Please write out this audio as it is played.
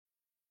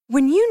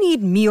When you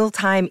need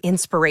mealtime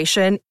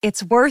inspiration,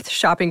 it's worth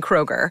shopping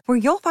Kroger, where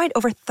you'll find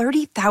over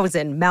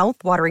 30,000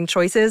 mouth-watering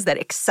choices that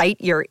excite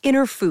your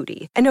inner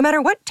foodie. And no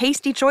matter what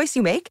tasty choice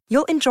you make,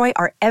 you'll enjoy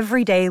our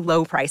everyday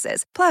low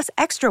prices, plus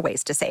extra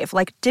ways to save,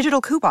 like digital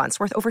coupons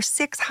worth over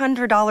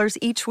 $600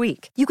 each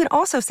week. You can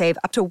also save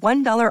up to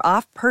 $1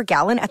 off per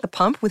gallon at the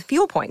pump with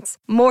fuel points.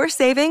 More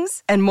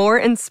savings and more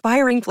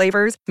inspiring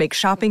flavors make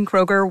shopping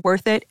Kroger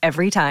worth it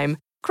every time.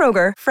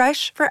 Kroger,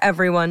 fresh for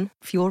everyone.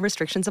 Fuel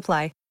restrictions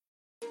apply.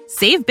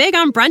 Save big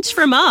on brunch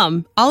for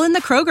mom, all in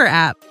the Kroger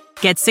app.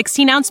 Get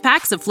 16-ounce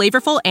packs of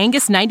flavorful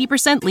Angus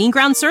 90% lean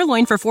ground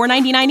sirloin for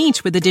 $4.99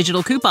 each with a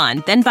digital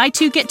coupon. Then buy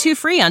 2, get 2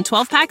 free on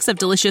 12 packs of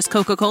delicious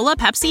Coca-Cola,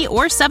 Pepsi,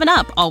 or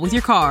 7-Up, all with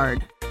your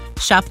card.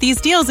 Shop these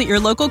deals at your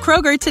local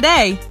Kroger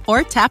today,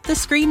 or tap the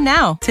screen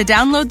now to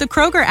download the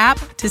Kroger app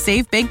to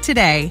save big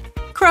today.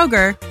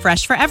 Kroger,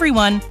 fresh for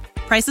everyone.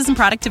 Prices and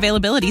product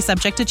availability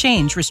subject to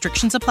change.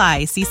 Restrictions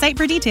apply. See site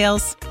for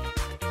details.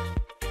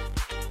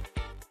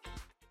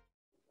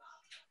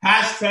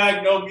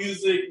 Hashtag no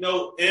music,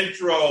 no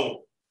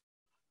intro.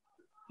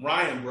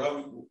 Ryan,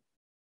 bro,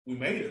 we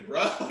made it,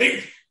 bro.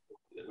 Like,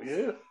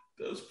 yeah.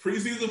 It was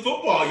preseason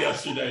football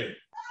yesterday.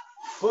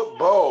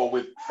 Football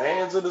with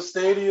fans in the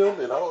stadium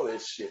and all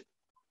that shit.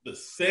 The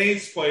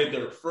Saints played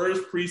their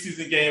first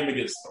preseason game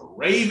against the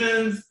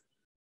Ravens.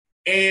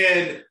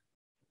 And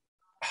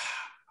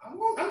I'm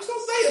just going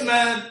to say it,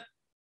 man.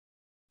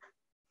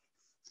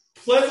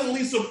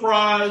 Pleasantly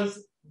surprised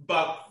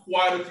by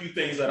quite a few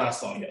things that I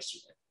saw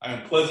yesterday. I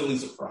am pleasantly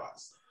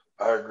surprised.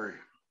 I agree.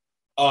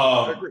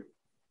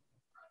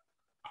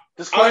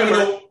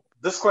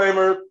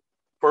 Disclaimer,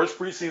 first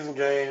preseason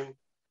game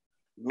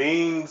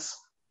means,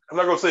 I'm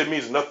not going to say it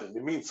means nothing.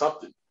 It means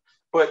something.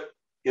 But,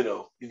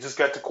 you just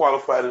got to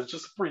qualify it as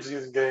just a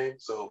preseason game.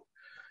 So,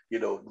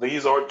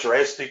 these aren't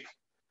drastic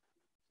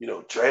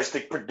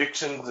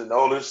predictions and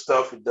all this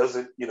stuff. It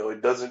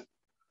doesn't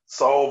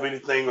solve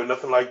anything or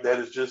nothing like that.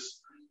 It's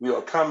just, we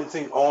are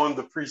commenting on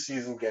the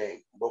preseason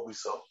game, what we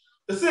saw.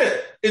 That's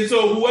it. And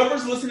so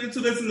whoever's listening to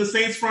this in the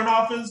Saints front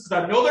office,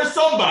 because I know there's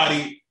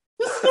somebody,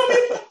 this is going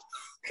to be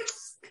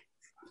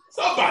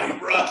somebody,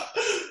 bro.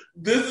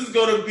 This is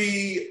going to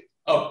be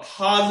a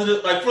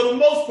positive, like for the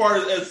most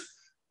part,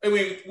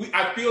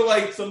 I feel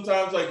like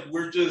sometimes like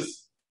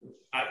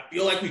I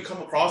feel like we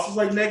come across as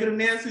like negative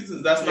Nancy's,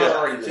 and that's not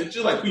our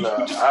intention. Like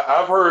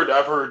I've heard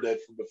that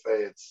from the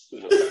fans.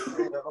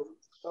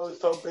 Always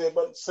talking bad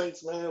about the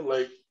Saints, man.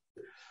 Like,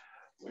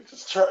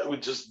 we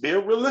just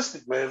being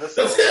realistic, man. That's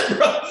it,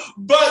 bro.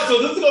 But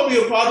so this is gonna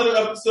be a positive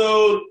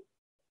episode.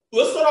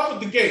 Let's start off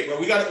with the game, bro.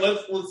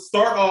 Let's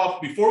start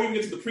off before we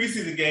get to the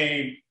preseason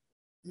game.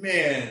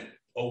 Man,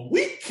 a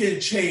week can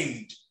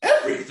change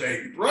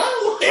everything, bro.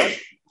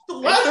 Like the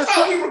last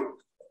time we were.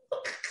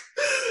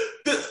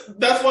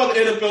 That's why the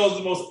NFL is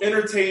the most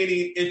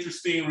entertaining,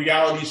 interesting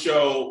reality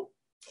show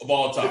of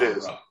all time,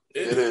 bro.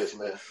 It is,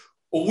 man.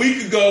 A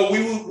week ago,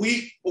 man,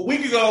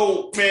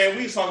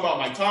 we was talking about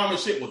Mike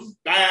Thomas. Shit was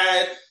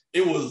bad.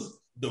 It was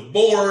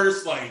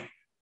divorce,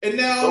 and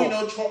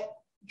now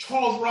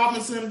Charles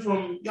Robinson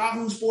from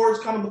Yahoo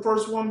Sports, kind of the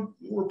first one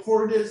who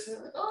reported this.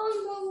 Like,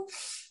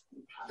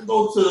 I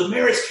go to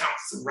marriage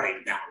counseling right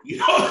now.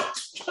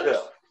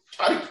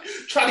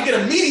 Try to get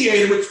a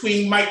mediator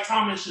between Mike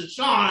Thomas and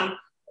Sean,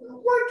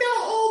 work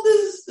out all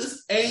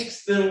this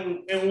angst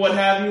and what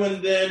have you.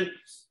 And then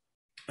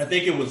I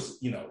think it was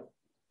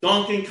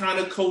Duncan kind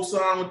of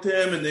co-signed with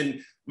him, and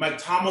then Mike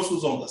Thomas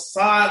was on the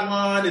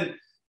sideline and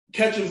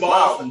catching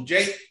balls from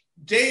Jameis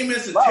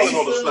and Taysom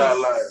on the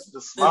sideline,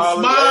 just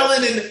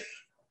smiling and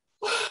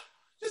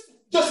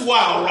just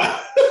wild,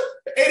 right?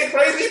 Ain't it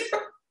crazy?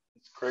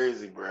 It's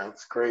crazy, bro.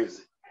 It's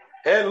crazy.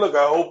 And look,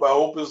 I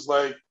hope it's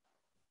like,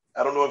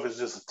 I don't know if it's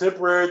just a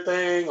temporary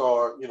thing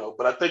or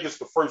but I think it's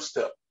the first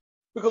step,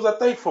 because I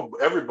think for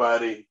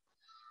everybody,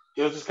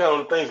 it was just kind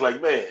of the things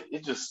like, man,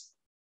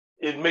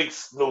 it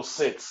makes no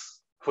sense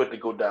for it to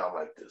go down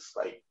like this.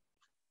 Like,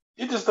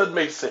 it just doesn't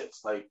make sense.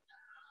 Like,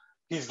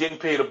 he's getting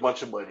paid a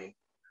bunch of money.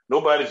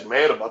 Nobody's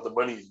mad about the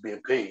money he's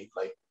being paid.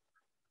 Like,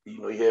 he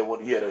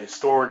had a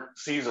historic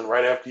season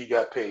right after he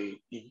got paid.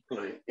 He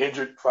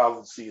injured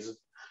following season.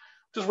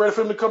 Just ready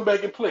for him to come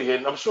back and play.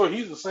 And I'm sure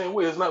he's the same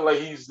way. It's not like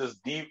he's this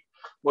deep.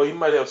 Well, he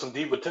might have some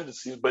diva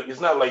tendencies, but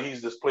it's not like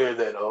he's this player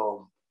that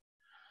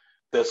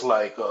that's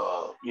like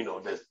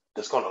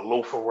that's gonna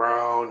loaf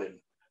around and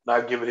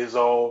not give it his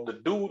all. The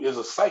dude is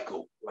a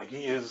psycho. Like,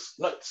 he is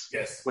nuts.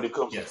 Yes. When it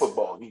comes to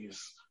football.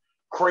 He's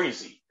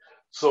crazy.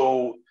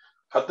 So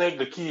I think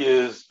the key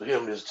is for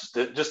him is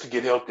just to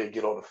get healthy and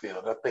get on the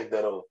field. I think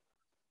that'll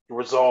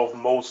resolve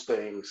most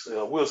things.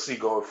 We'll see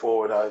going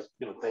forward how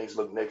things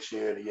look next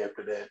year and the year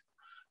after that.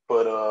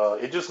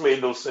 But it just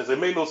made no sense. It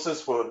made no sense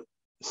for the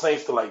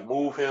Saints to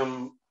move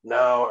him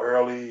now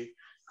early,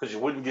 because you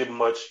wouldn't get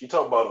much. You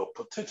talk about a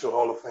potential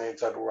Hall of Fame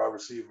type of wide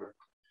receiver.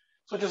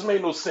 So it just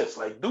made no sense.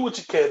 Like, do what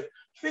you can.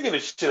 Figure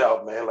this shit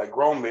out, man. Like,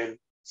 grown men,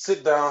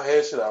 sit down,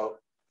 hash it out.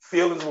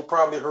 Feelings were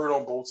probably hurt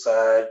on both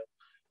sides.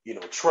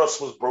 Trust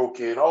was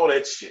broken, all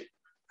that shit.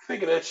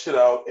 figure that shit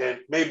out, and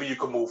maybe you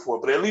can move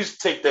forward. But at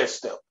least take that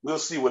step. We'll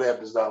see what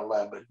happens down the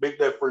line. But make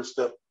that first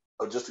step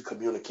of just the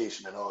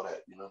communication and all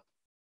that,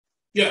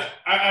 Yeah,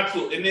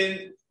 absolutely. And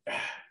then,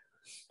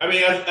 I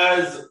mean,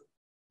 as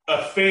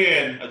a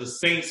fan, as a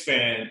Saints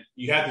fan,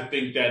 you have to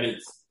think that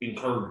it's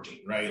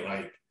encouraging, right?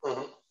 Like,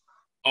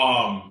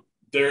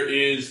 there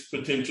is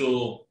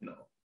potential,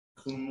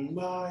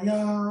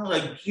 kumbaya,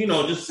 like,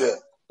 just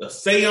the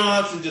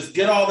seance and just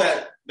get all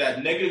that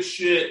negative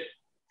shit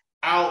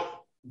out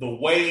the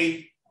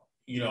way,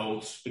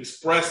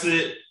 express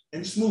it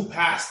and just move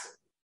past it.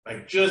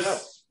 Like,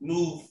 just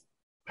move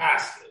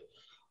past it.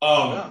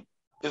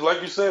 It's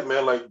like you said,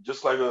 man, like,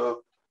 just like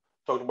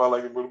talking about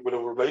like with a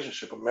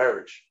relationship, a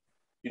marriage.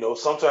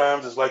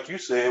 Sometimes it's like you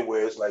said,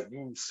 where it's like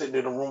you sitting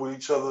in a room with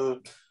each other,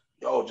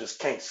 y'all just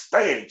can't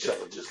stand each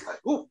other. Just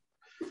like, ooh.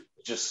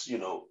 Just,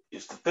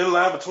 it's the thin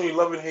line between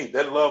love and hate.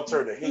 That love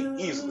turned to hate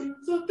easily.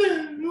 I'm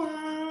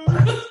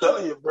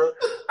telling you, bro.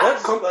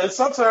 And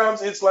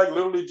sometimes it's like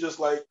literally just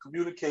like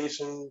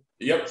communication.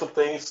 Yep. Some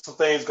things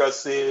got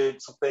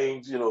said, some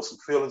things, some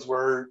feelings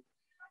were hurt.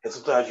 And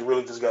sometimes you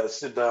really just got to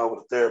sit down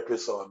with a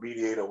therapist or a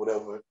mediator or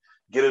whatever,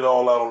 get it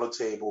all out on the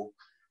table,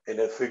 and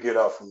then figure it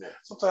out from there.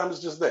 Sometimes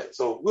it's just that.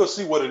 So we'll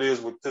see what it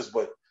is with this,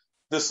 but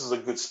this is a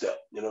good step.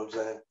 You know what I'm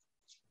saying?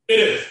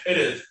 It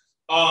is.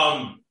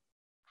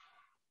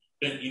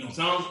 And,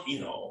 sounds,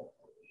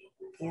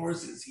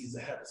 reports is he's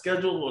ahead of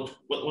schedule.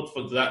 What the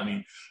fuck does that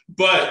mean?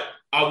 But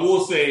I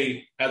will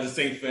say, as a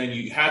Saints fan,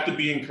 you have to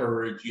be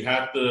encouraged. You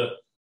have to,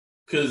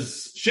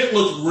 because shit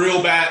looked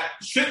real bad.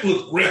 Shit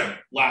looked grim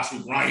last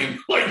week, Ryan.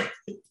 Like,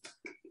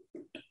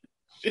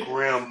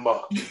 grim,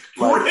 bro.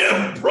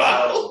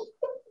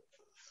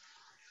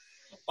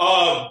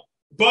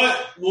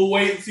 But we'll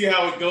wait and see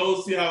how it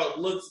goes, see how it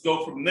looks,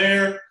 go from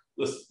there.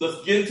 Let's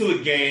get into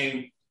the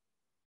game.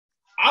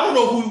 I don't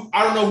know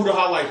who to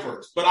highlight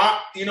first, but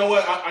you know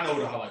what? I know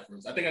who to highlight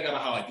first. I think I got to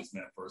highlight this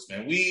man first,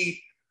 man.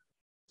 We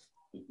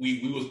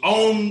was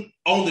on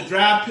the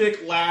draft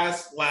pick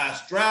last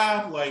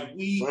draft. Like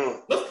we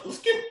got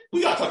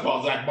to talk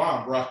about Zach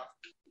Bond, bro.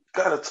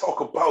 Got to talk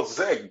about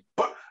Zach.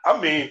 But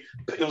I mean,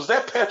 was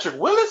that Patrick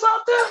Willis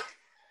out there?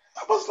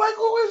 I was like,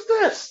 who is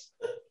this?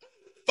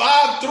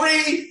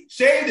 5'3",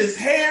 shaved his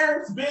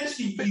hair, bitch.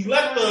 He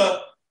let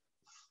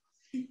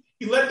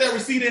that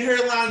receding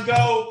hairline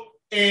go.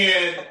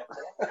 And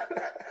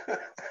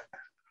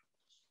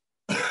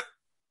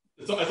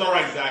it's all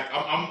right, Zach.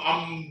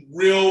 I'm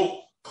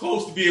real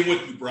close to being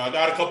with you, bro. I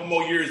got a couple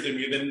more years in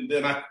me, and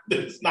then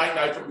it's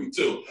night for me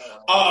too.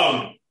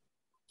 But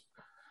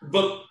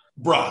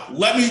bro,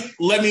 let me.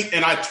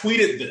 And I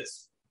tweeted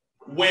this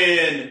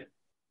when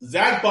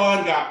Zach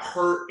Bond got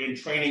hurt in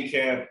training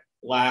camp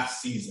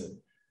last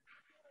season.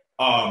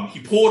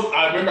 He pulled.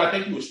 I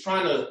think he was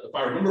trying to. If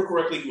I remember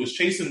correctly, he was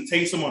chasing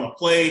Taysom on a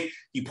play.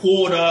 He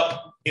pulled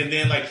up, and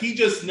then like he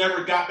just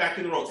never got back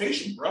in the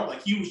rotation, bro.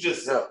 Like he was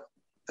just that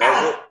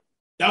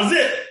was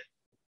it.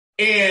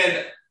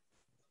 And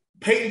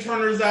Peyton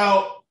Turner's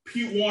out.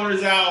 Pete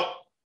Warner's out,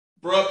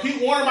 bro.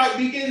 Pete Warner might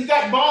be getting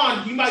Zach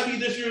Bond. He might be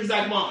this year's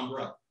Zach Bond,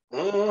 bro.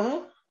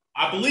 Mm-hmm.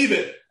 I believe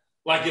it.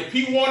 Like if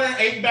Pete Warner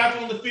ain't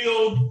back on the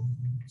field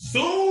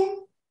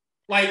soon,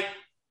 like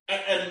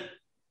and.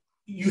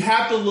 You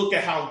have to look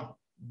at how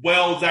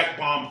well Zach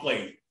Bond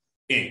played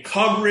in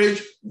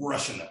coverage,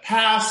 rushing the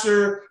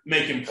passer,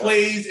 making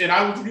plays. And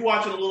I was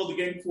rewatching a little of the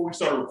game before we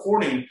started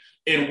recording.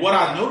 And what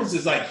I noticed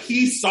is like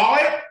he saw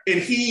it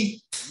and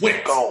he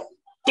went gone.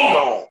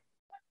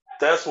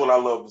 That's what I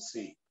love to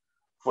see.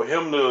 For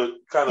him to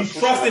kind of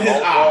trusted his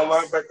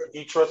eyes.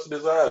 He trusted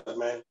his eyes,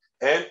 man.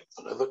 And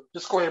another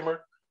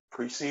disclaimer: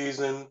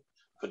 preseason,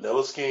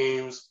 vanilla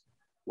schemes.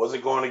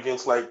 Wasn't going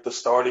against like the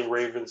starting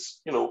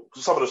Ravens.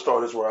 Some of the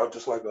starters were out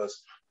just like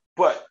us.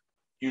 But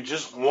you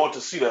just want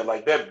to see that,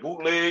 like that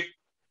bootleg,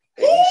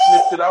 and he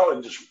sniffed it out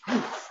and just,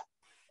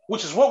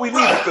 which is what we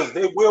need because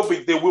they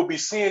will be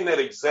seeing that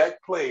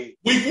exact play.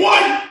 Week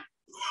 1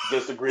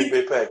 against the Green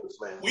Bay Packers,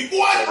 man. Week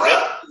 1,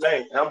 bro.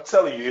 Man, I'm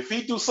telling you, if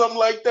he do something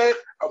like that,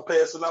 I'm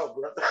passing out,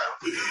 bro.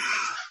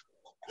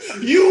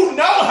 You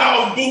know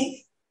how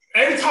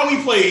every time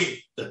we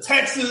played the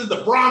Texans,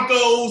 the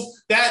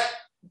Broncos, that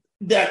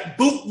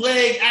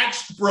bootleg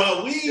action,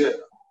 bro.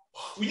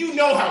 You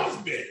know how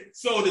it's been.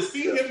 So to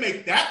see him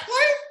make that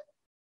play?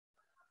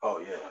 Oh,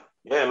 yeah.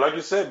 Yeah, like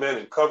you said, man,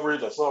 in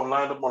coverage, I saw him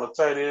lined up on a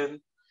tight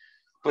end,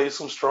 played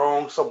some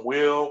strong, some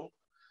will.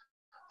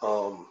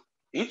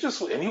 He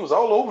was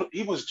all over.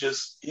 He was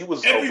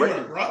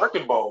everywhere, a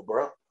wrecking ball,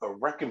 bro. A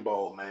wrecking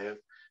ball, man.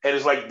 And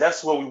it's like,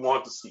 that's what we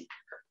want to see.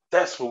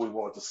 That's what we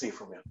want to see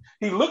from him.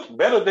 He looked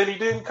better than he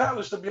did in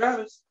college, to be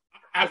honest.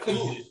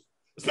 Absolutely.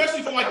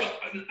 Especially from like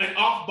an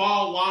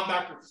off-ball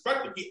linebacker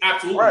perspective, he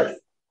absolutely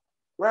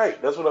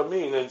right. That's what I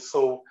mean. And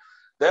so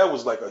that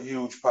was like a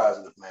huge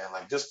positive, man.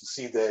 Like just to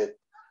see that,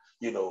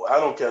 I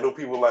don't care. I know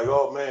people are like,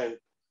 oh man,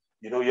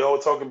 y'all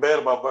were talking bad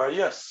about Byron.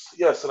 Yes,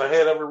 and I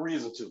had every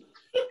reason to.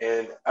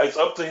 And it's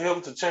up to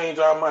him to change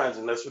our minds,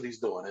 and that's what he's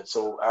doing. And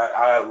so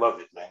I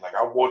love it, man. Like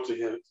I want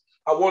to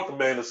I want the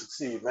man to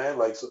succeed, man.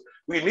 Like, so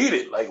we need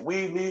it. Like,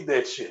 we need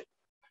that shit.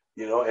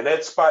 And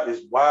that spot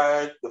is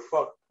wide the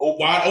fuck open.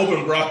 Wide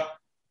open, bro.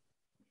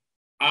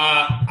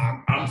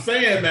 I'm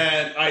saying,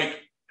 man, like,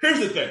 here's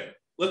the thing.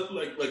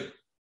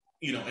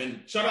 And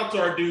shout out to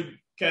our dude,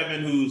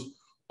 Kevin, who's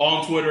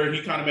on Twitter.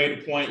 He kind of made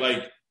the point,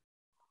 like,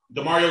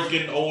 DeMario's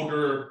getting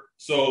older,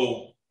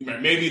 so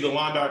maybe the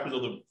linebackers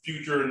of the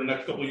future in the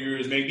next couple of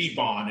years may be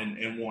Bond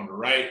and Warner,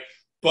 right?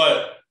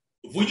 But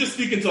if we just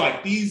speak into,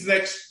 like,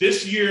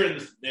 this year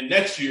and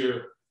next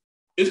year,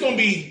 it's going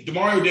to be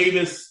Demario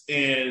Davis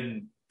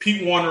and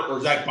Pete Warner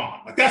or Zach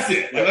Bond. Like, that's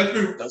it.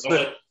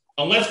 Like,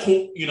 unless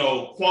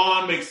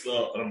Quan makes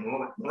a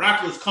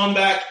miraculous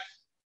comeback,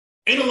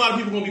 ain't a lot of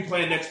people going to be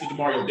playing next to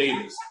Demario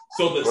Davis.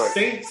 So the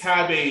Saints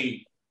have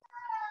a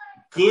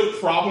good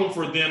problem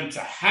for them to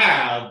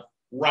have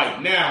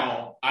right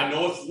now. I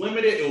know it's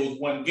limited. It was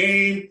one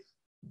game.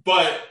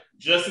 But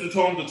just in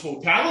terms of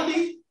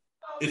totality,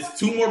 it's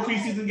 2 more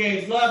preseason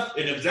games left.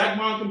 And if Zach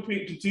Bond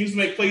continues to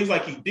make plays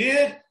like he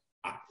did,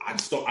 I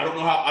don't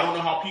know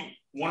how Pete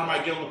Warner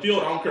might get on the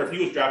field. I don't care if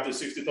he was drafted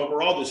 60th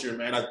overall this year,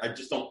 man. I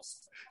just don't.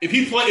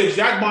 If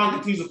Zach Bond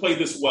continues to play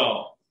this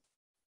well,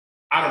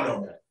 I don't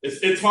know, man.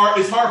 It's hard.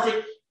 It's hard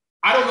for.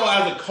 I don't know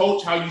as a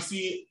coach how you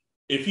see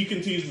if he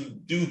continues to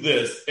do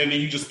this and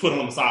then you just put him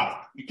on the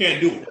sideline. You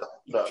can't do it.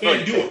 You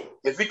can't do it.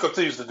 If he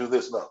continues to do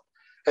this, no.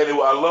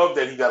 Anyway, I love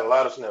that he got a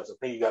lot of snaps. I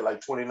think he got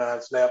like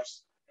 29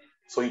 snaps.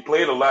 So he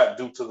played a lot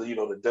due to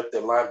the depth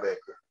at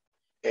linebacker,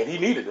 and he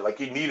needed it. Like,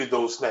 he needed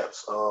those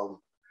snaps.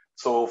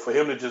 So for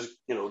him to just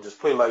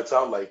play lights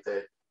out like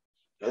that,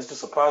 that's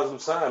just a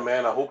positive sign,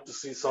 man. I hope to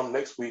see some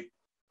next week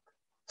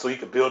so he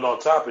could build on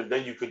top, and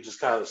then you could just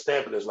kind of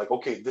stamp it as like,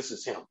 okay, this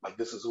is him. Like,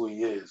 this is who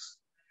he is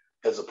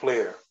as a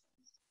player.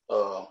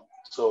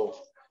 So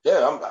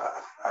yeah,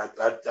 I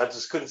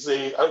just couldn't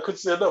say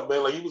enough,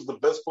 man. Like, he was the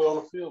best player on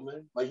the field,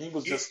 man. Like, he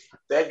was just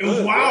that good. It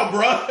was wild,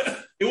 bro.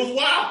 It was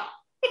wild.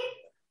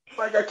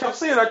 Like, I kept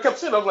seeing. I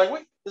was like,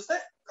 wait, that's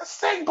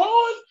Zach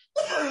Bond?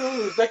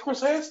 Is that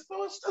Chris Hansen?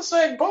 No, that's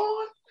Zach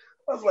Bond.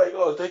 I was like,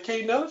 oh, is that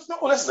Kate Nellis? No,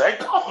 that's Zach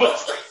Bond.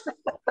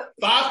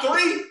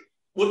 5'3"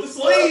 with the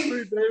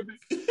sleeve. 5'3",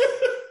 baby.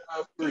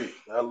 5'3".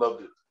 I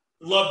loved it.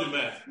 Loved it,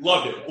 man.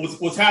 Loved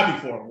it. Was happy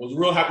for him. Was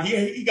real happy.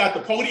 He got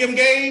the podium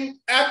game.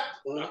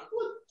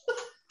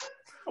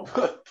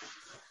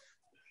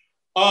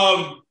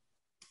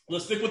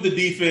 Let's stick with the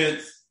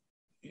defense.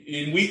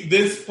 And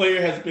this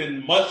player has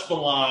been much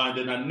maligned,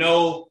 and I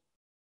know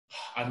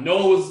it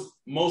was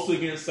mostly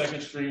against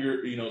second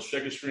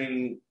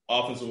string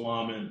offensive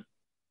linemen.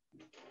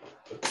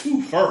 But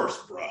 2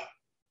 first, bro.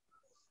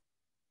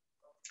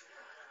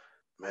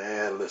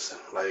 Man, listen,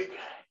 like,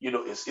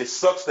 it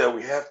sucks that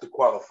we have to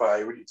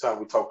qualify every time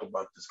we talked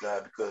about this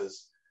guy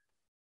because,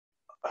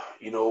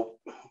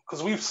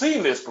 because we've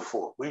seen this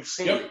before. We've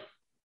seen it.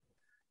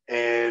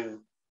 And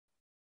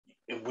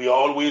we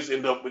always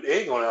end up with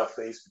egg on our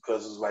face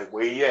because it's like,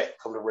 where he at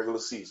come the regular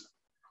season?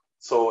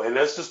 So, and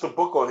that's just a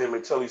book on him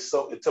until he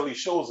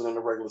shows it in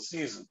the regular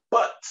season.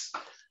 But,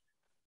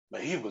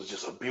 man, he was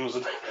just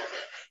abusing.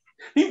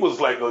 He was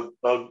like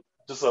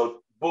just a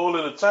bull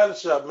in a china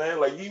shop, man.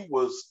 Like, he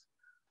was.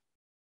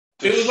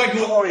 It looked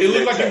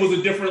like it was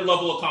a different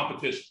level of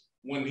competition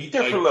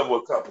level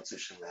of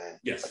competition, man.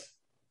 Yes, like,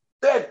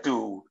 that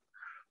dude,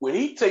 when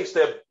he takes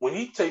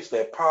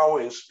that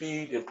power and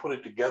speed and put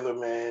it together,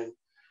 man,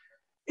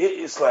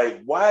 it's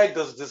like, why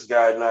does this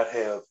guy not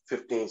have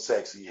 15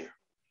 sacks a year?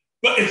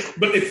 But it's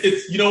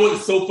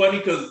it's so funny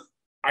because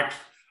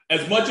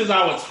as much as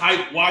I was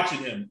hyped watching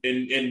him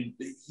and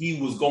he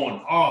was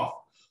going off,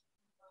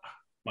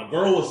 my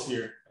girl was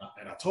here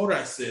and I told her,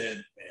 I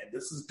said, man,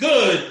 this is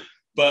good,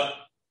 but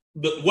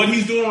what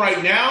he's doing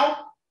right now,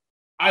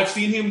 I've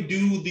seen him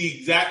do the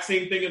exact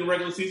same thing in the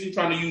regular season,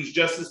 trying to use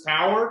just his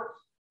power.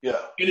 Yeah.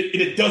 And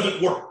it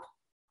doesn't work.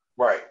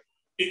 Right.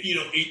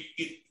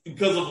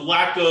 Because of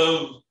lack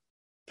of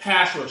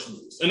pass rush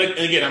moves. And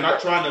again, I'm not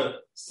trying to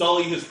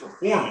sully his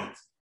performance.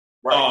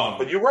 Right.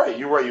 But you're right.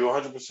 You're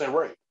 100%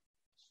 right.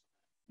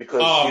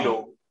 Because,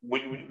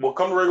 when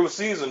come to regular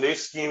season, they're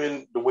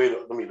scheming the way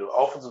the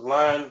offensive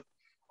line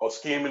are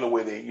scheming the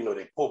way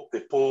they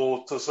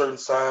pull to a certain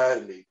side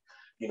and they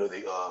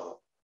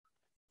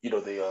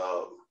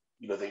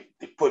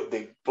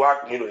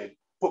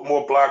put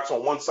more blocks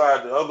on one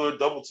side than the other,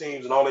 double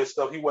teams and all that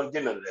stuff. He wasn't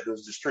getting none of that. It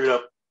was just straight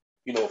up,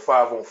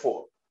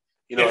 5-on-4.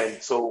 Yes.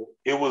 And so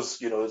it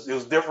was, it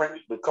was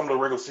different. But coming to the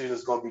regular season,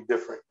 it's going to be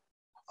different.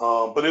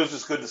 But it was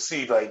just good to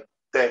see like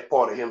that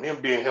part of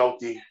him being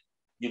healthy.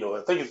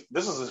 I think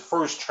this is his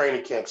first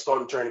starting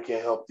training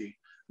camp healthy.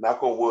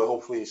 Knock on wood,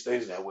 hopefully it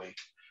stays that way.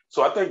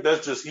 So I think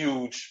that's just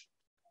huge.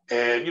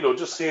 And,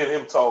 just seeing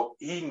him talk,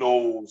 he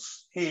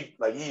knows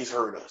he's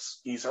heard us.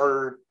 He's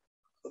heard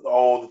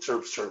all the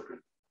chirping.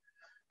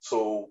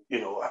 So,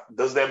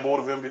 does that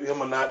motivate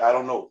him or not? I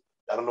don't know.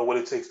 I don't know what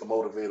it takes to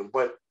motivate him.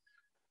 But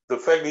the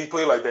fact that he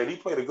played like that, he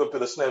played a good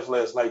bit of snaps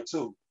last night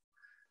too.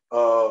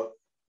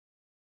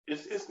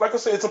 It's like I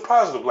said, it's a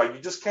positive. Like, you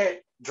just can't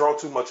draw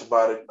too much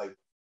about it, like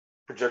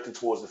projecting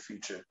towards the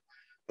future.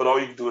 But all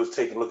you can do is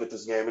take a look at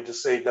this game and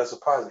just say that's a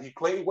positive. He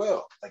played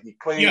well. Like, he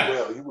played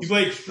well. He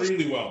played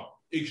extremely well.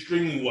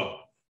 Extremely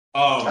well.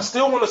 I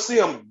still want to see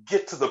him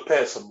get to the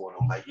passer more,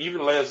 though. Like,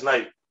 even last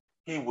night,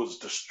 he was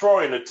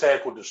destroying the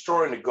tackle,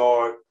 destroying the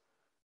guard.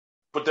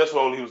 But that's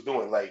all he was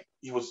doing. Like,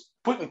 he was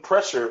putting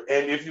pressure.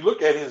 And if you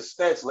look at his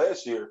stats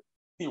last year,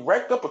 he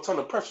racked up a ton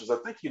of pressures. I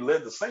think he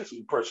led the Saints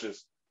with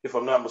pressures, if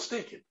I'm not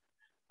mistaken.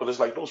 But it's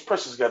like those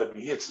pressures got to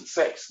be hits and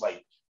sacks.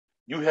 Like,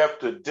 you have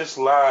to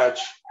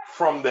dislodge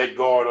from that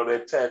guard or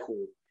that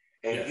tackle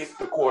and hit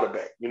the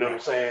quarterback. You know what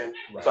I'm saying?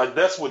 Right. So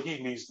that's what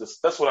he needs to.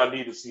 That's what I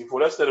need to see for.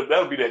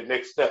 That'll be that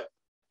next step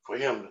for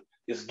him,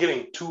 is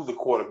getting to the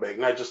quarterback,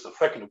 not just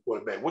affecting the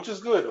quarterback, which is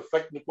good.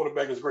 Affecting the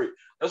quarterback is great.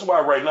 That's why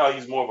right now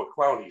he's more of a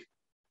Clowney,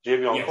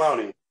 Jadeveon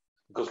Clowney,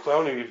 because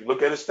Clowney, if you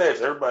look at his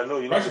stats, everybody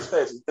knows you look at his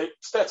stats.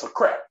 Stats are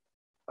crap.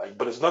 Like,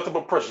 but it's nothing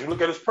but pressure. You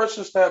look at his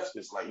pressure stats,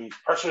 it's like he's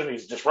pressuring,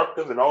 he's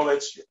disruptive, and all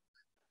that shit.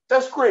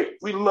 That's great.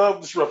 We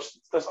love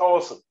disruptions. That's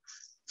awesome.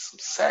 Some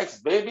sacks,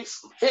 baby.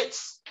 Some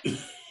hits.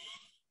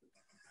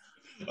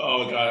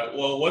 Oh, God.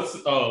 Well,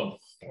 oh,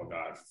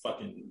 God.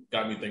 Fucking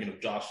got me thinking of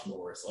Josh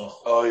Norris.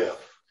 Oh yeah.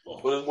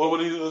 What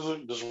would he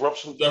do?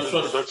 Disruption?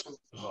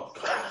 Oh,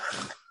 God.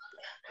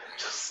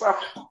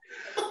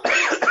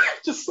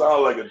 Just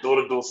sound like a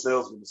door-to-door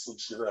salesman or some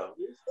shit out.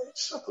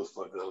 Shut the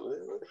fuck up,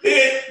 man.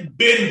 It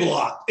been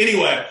blocked.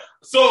 Anyway,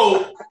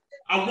 so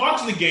I'm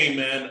watching the game,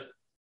 man.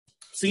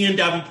 Seeing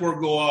Davenport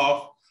go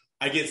off,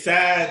 I get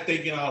sad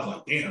thinking, I was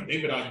like, damn,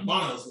 David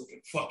Onyemata's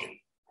looking fucking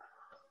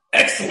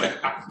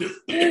excellent out this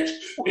bitch.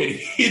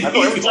 I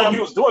know every time he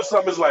was doing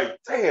something, it's like,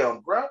 damn,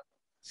 bro.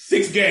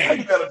 6 games. How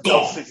you gotta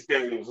go 6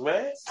 games,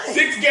 man?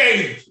 6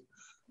 games.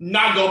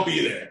 Not gonna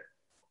be there.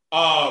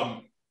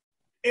 And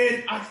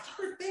I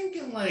started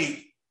thinking,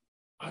 like,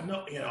 I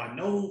know,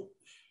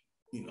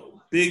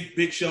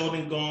 Big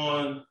Sheldon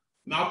gone,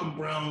 Malcolm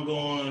Brown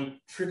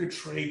gone, Trigger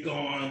Trey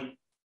gone.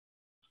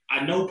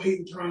 I know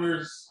Peyton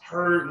Turner's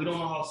hurt. We don't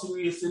know how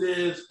serious it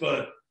is,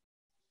 but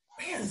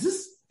man,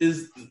 is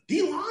the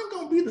D-line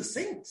gonna be the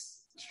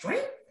Saints'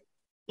 strength?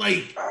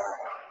 Like,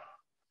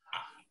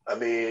 I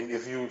mean,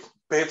 if you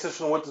pay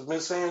attention to what has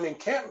been saying in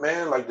camp,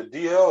 man, like the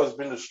DL has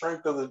been the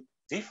strength of the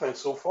defense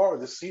so far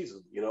this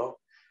season,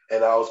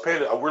 And I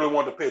really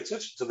wanted to pay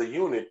attention to the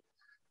unit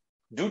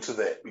due to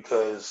that,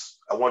 because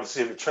I wanted to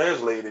see if it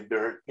translated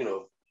during,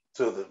 to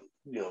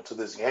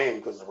this game,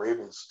 because the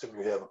Ravens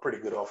typically have a pretty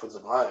good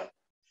offensive line.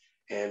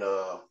 And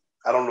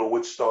I don't know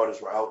which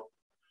starters were out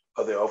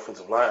of their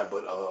offensive line,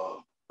 but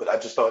I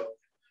just thought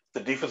the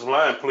defensive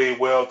line played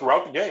well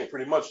throughout the game,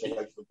 pretty much. Like,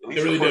 at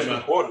least the first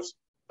 2 quarters.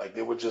 Like,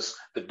 they were just,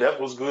 the depth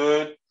was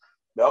good.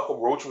 Malcolm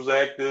Roach was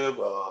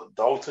active.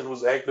 Dalton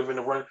was active in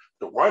the run.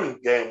 The run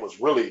game was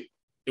really.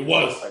 It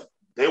was. Like,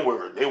 they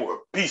were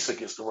beasts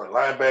against the run.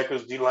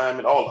 Linebackers, D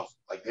linemen, all of them.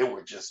 Like, they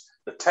were just,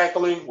 the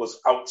tackling was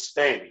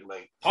outstanding.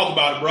 Like, talk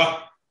about it, bro.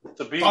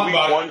 To be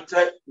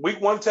week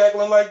one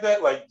tackling like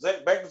that, like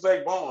back to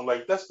Zach Bone,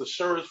 like that's the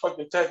surest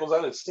fucking tackles I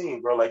done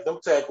seen, bro. Like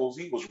them tackles,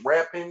 he was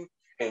wrapping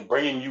and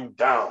bringing you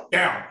down.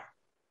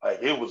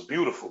 Like it was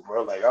beautiful,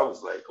 bro. Like I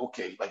was like,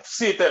 okay, like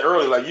see it that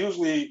early. Like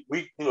usually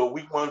week 1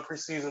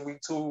 preseason,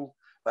 week 2,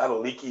 a lot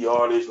of leaky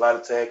yardage, a lot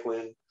of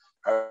tackling.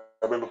 I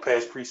remember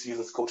past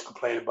preseasons, coach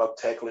complaining about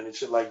tackling and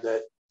shit like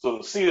that. So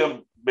to see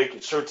them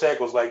making sure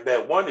tackles like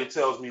that, one, it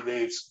tells me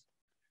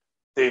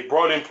they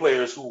brought in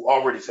players who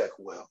already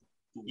tackle well.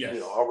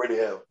 Yes. Already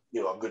have,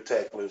 good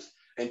tacklers.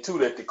 And 2,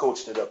 that they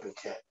coached it up in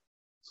camp.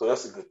 So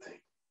that's a good thing.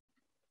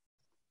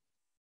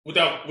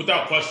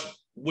 Without question.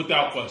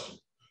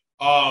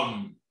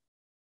 And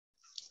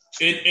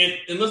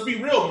let's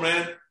be real,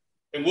 man.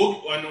 And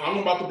I'm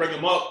about to bring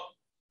them up.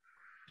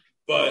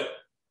 But,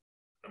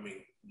 I mean,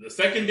 the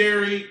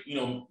secondary,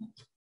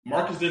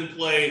 Marcus didn't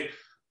play.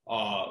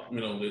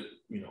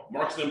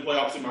 Marcus didn't play.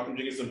 Obviously, Malcolm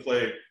Jenkins didn't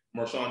play.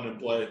 Marshawn didn't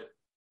play.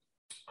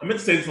 I meant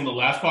to say this on the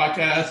last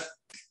podcast.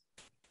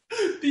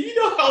 Do you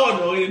know how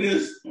annoying it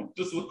is?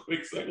 Just a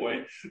quick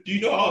segue. Do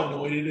you know how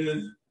annoying it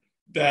is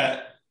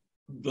that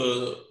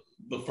the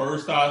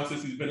first time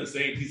since he's been a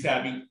Saint, he's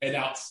having an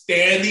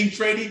outstanding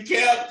training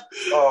camp?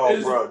 Oh,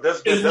 bro,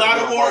 that's been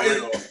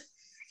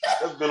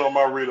on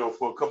my radar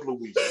for a couple of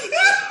weeks.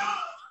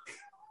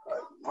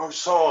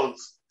 Marshawn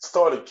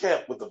started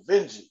camp with a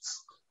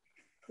vengeance.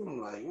 I'm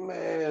like,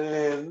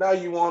 man, now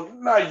you want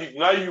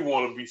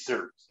to be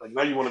serious. Like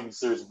now you want to be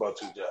serious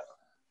about your job.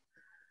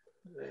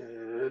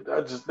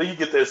 Then you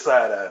get that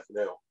side eye for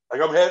that one.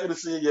 Like I'm happy to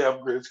see it. Yeah,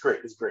 I'm great. It's great.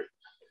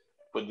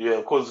 But yeah,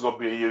 of course it's gonna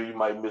be a year you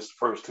might miss the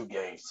first 2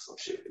 games or some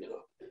shit,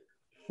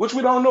 Which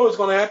we don't know is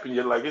gonna happen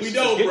yet. Like we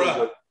don't,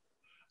 bro.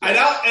 And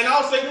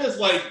I'll say this: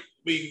 like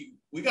we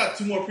got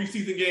 2 more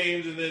preseason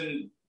games, and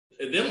then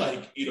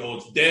like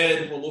it's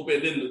dead for a little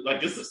bit. And then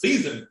like it's the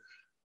season.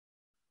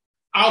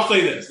 I'll say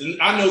this, and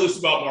I know this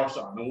about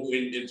Marshawn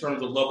in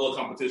terms of level of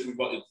competition,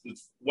 but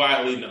it's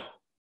widely known.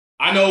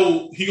 I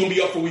know he's gonna be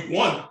up for week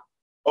 1.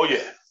 Oh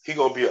yeah, he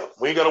gonna be up.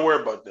 We ain't gotta worry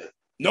about that.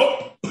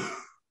 Nope.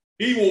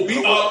 He will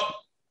be up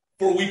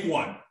for week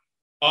 1.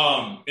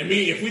 I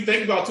mean, if we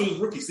think about his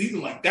rookie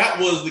season, like that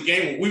was the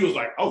game where we was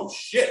like, oh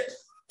shit.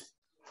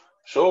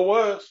 Sure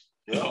was.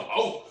 Yeah.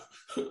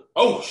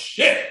 Oh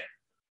shit.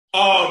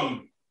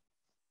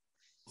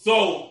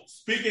 So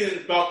speaking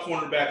about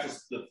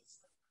cornerbacks,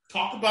 let's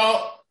talk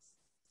about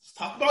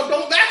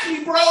Don't Vex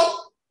Me, bro.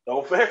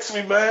 Don't vex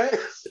me, man.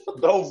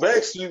 Don't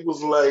vex me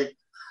was like,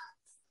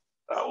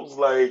 I was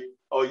like,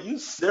 are you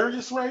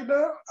serious right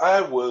now?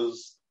 I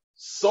was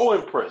so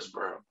impressed,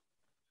 bro.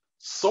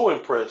 So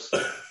impressed.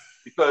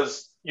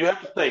 Because you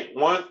have to think,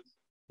 one,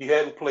 he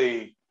hadn't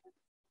played,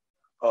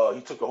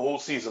 he took a whole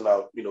season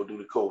out, due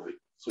to COVID.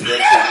 So he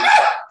hadn't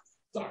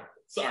played.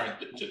 Sorry,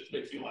 it just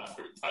makes me laugh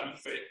every time you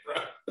say it,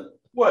 bro.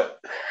 What?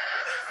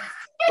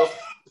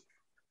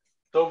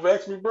 Don't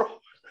vex me, bro.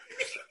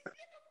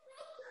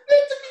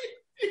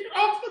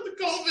 Off with the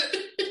COVID.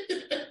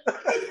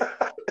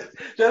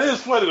 That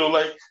is funny though.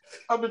 Like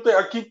I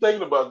keep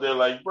thinking about that.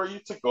 Like, bro, you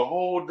took a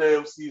whole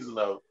damn season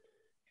out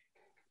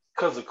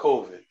because of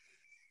COVID,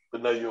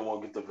 but now you don't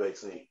want to get the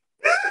vaccine.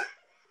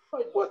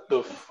 Like, what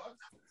the fuck?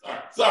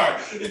 Sorry.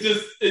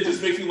 It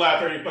just makes me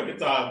laugh every fucking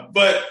time.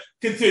 But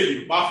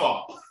continue. My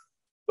fault.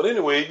 But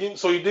anyway,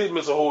 so he did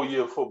miss a whole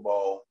year of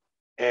football,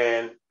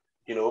 and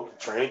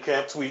training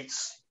camp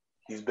tweets.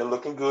 He's been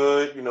looking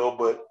good,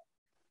 but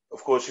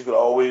of course you could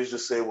always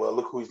just say, well,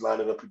 look who he's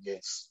lining up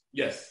against.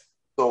 Yes.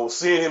 So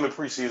seeing him in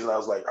preseason, I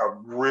was like, I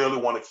really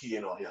want to key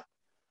in on him.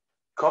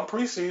 Come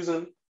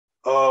preseason,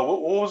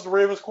 what was the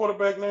Ravens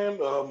quarterback name?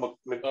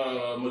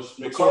 McSorley.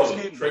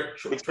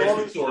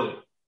 McSorley.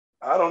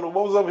 I don't know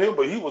what was up with him,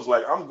 but he was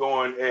like, I'm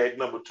going at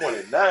number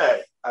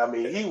 29. I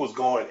mean, he was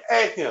going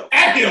at him.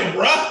 At him,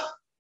 bro.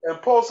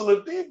 And Paulson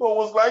Adebo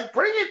was like,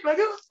 bring it,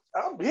 nigga.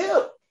 I'm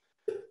here.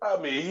 I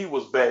mean, he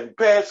was batting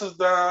passes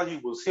down. He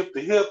was hip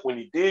to hip. When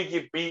he did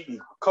get beat, he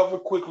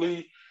recovered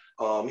quickly.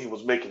 He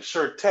was making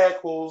sure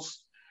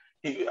tackles.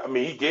 I think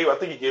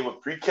he gave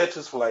up 3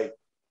 catches for like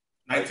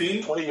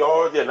 19? 20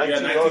 yards. Yeah,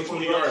 19 yards.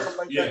 20 yards. Something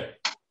like that.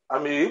 I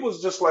mean, it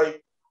was just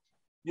like,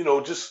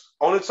 just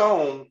on its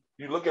own,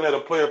 you're looking at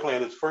a player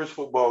playing his first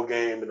football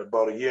game in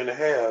about a year and a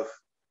half.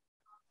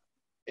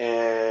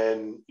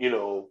 And,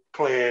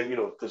 playing,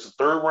 there's a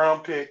 3rd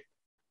round pick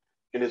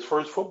in his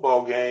first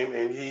football game,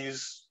 and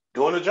he's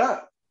doing the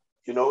job.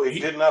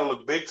 It did not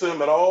look big to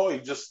him at all.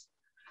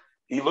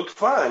 He looked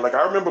fine. Like,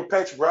 I remember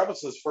Patrick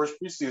Robinson's first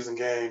preseason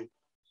game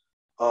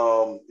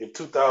in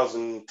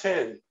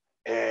 2010,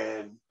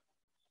 and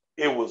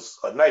it was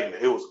a nightmare.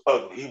 It was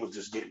ugly. He was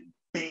just getting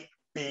beat,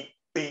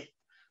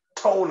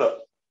 tone up.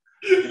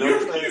 You know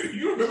what I'm saying?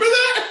 You remember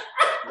that?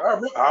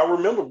 I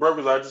remember, bro,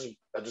 because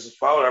I just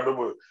followed. I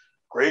remember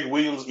Greg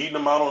Williams eating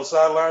him out on the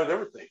sidelines,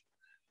 everything.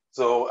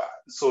 So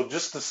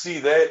just to see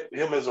that,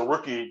 him as a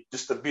rookie,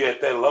 just to be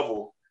at that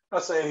level, I'm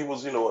not saying he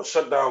was, a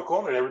shutdown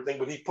corner and everything,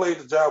 but he played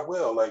the job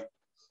well. Like,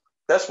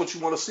 that's what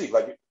you want to see.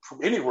 Like, from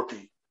any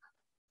rookie,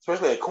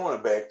 especially at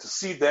cornerback, to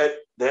see that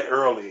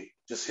early,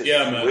 just his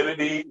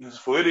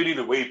fluidity,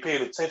 the way he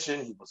paid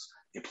attention.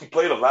 He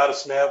played a lot of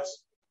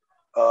snaps.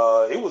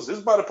 It's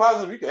about a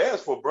positive you could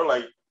ask for, bro.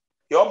 Like,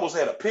 he almost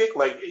had a pick.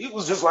 Like, it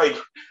was like,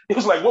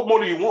 what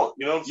more do you want?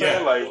 You know what I'm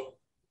saying? Like,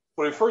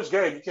 for the first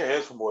game, you can't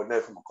ask for more than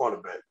that from a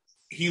cornerback.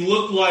 He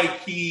looked like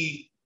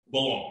he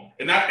belonged,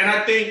 and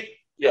I think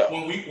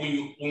when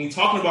we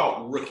talking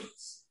about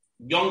rookies,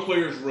 young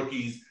players,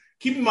 rookies,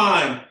 keep in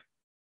mind,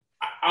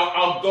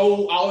 I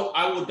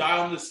will die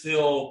on this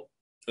hill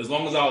as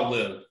long as I'll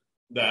live,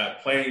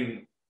 that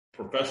playing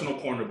professional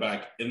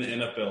cornerback in the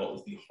NFL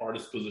is the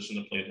hardest position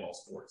to play in all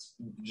sports.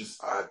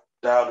 I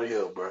doubt the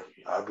hill, bro.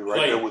 I'll be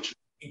right there with you.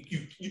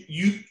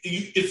 You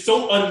it's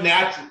so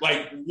unnatural,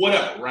 like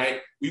whatever,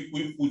 right?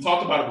 We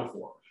talked about it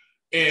before,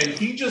 and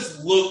he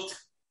just looked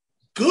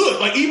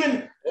good. Like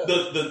even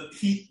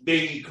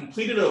they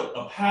completed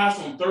a pass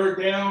on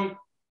 3rd down,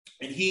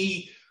 and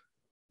he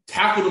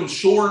tackled him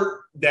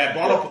short that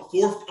brought up a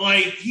 4th.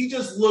 Like he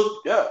just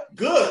looked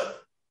good.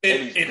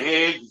 And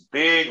he's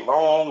big,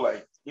 long.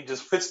 Like he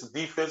just fits the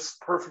defense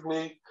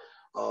perfectly.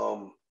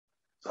 So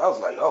I was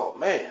like, oh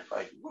man,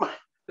 like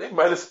they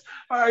might have,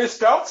 all right,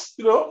 scouts,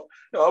 y'all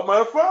might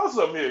have found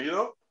something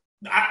here,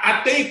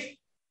 I think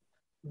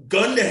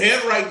gun to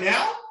head right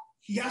now,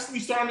 he has to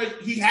be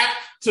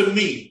to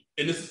me,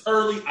 and this is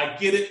early, I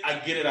get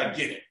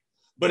it.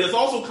 But it's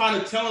also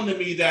kind of telling to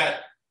me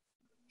that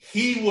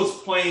he was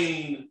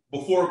playing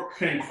before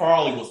Ken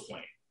Carley was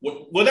playing.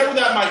 Whatever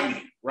that might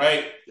mean,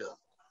 right? Yeah.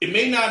 It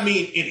may not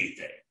mean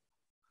anything.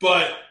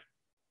 But if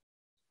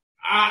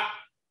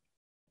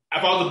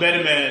I was a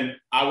betting man,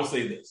 I would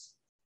say this.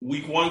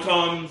 Week 1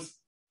 comes,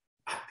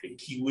 I think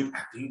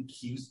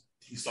he's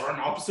starting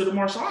opposite of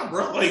Marshawn,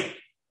 bro. Like,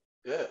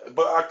 yeah,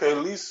 but I can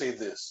at least say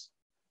this.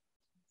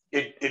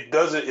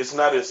 It's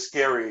not as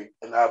scary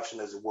an option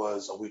as it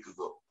was a week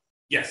ago.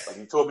 Yes. Like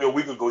you told me a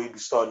week ago he'd be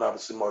starting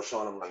opposite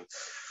Marshawn. I'm like,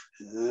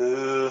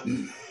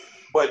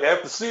 but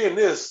after seeing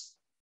this,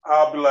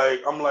 I'm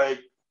like,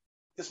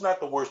 it's not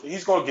the worst.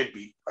 He's gonna get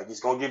beat. Like he's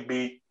gonna get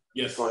beat.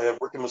 Yes. He's gonna have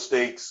rookie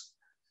mistakes.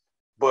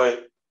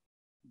 But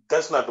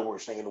that's not the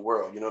worst thing in the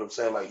world. You know what I'm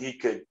saying? Like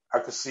I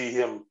could see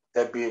him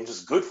that being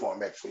just good for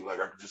him actually. Like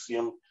I could just see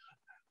him.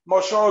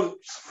 Marshawn's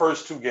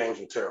first 2 games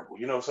were terrible.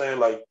 You know what I'm saying?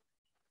 Like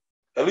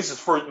at least his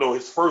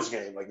first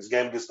game, like his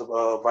game against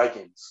the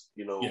Vikings.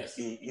 You know, yes.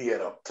 he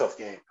had a tough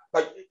game.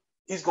 Like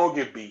he's gonna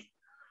get beat,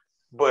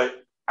 but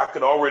I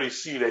could already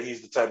see that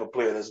he's the type of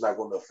player that's not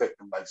going to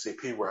affect him, like say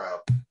P-Rob,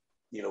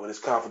 you know, with his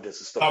confidence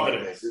and stuff like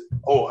that.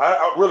 Oh,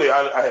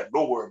 I have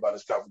no worry about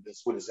his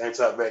confidence with his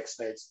anti-vax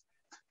stance.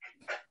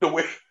 The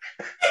way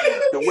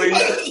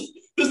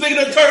this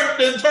nigga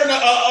done turn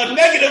a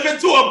negative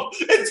into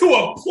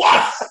a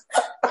plus.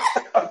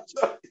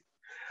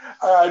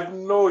 I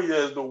know he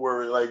has no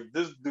worry. Like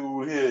this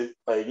dude here,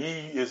 like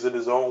he is in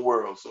his own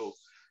world. So,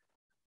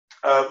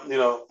 you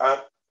know,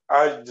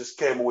 I just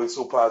came away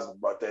so positive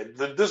about that.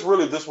 This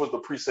was the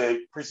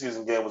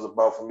preseason game was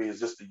about for me.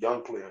 Is just the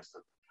young players,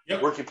 the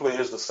rookie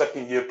players, the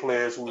second-year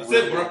players. That's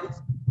it, bro.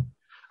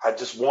 I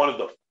just wanted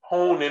to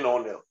hone in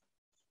on them,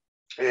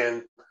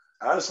 and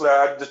honestly,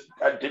 I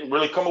didn't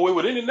really come away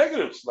with any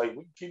negatives. Like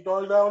we can keep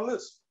going down the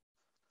list.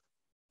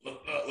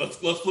 Let's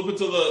flip it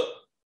to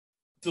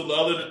the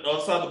other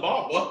side of the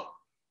ball,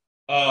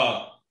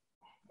 bro.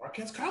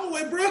 Marquez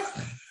Callaway, bro.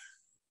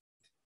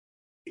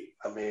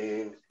 I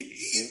mean,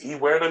 he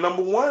wearing the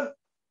number 1.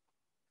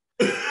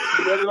 He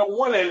wearing the number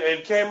 1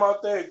 and came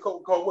out there and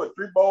caught what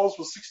 3 balls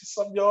for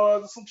 60-something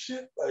yards or some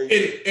shit. Like,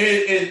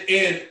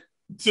 and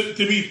to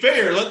be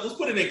fair, let's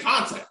put it in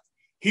context.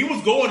 He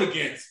was going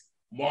against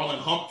Marlon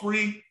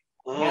Humphrey,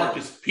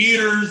 Marcus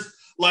Peters.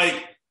 Like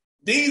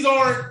these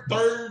aren't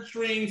third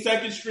string,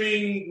 second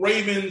string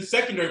Ravens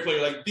secondary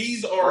players. Like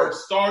these are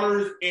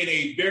starters in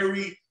a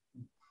very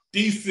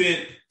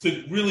decent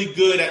to really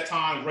good at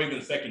times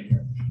Ravens secondary.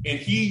 And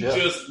he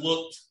just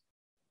looked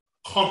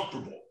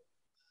comfortable.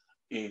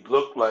 He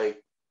looked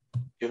like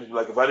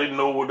if I didn't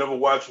know, never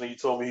watching it, you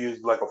told me he was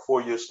like a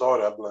 4-year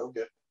starter, I'd be like,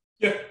 okay.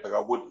 Yeah. Like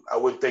I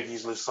wouldn't think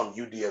he's just some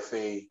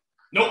UDFA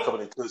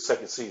coming into the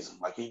second season.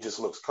 Like he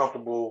just looks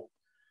comfortable.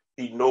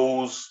 He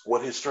knows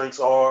what his strengths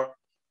are.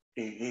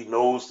 He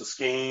knows the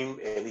scheme,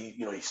 and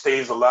he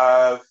stays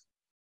alive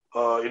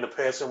in the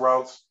passing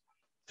routes.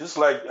 Just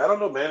like I don't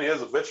know, man. He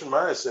has a veteran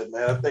mindset,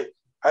 man.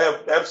 I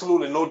have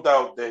absolutely no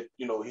doubt that,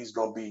 you know, he's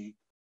going to be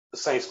the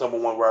Saints' number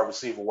 1 wide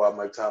receiver while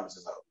Mike Thomas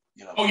is out.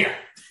 You know? Oh, yeah.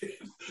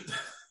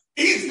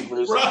 Easy,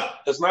 bro.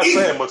 It's not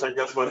saying much, I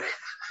guess, but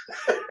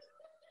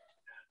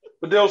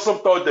there was some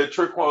thought that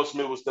Tre'Quan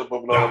Smith would step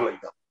up and all. I'm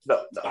like,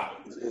 no.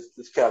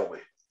 It's Callaway.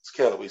 It's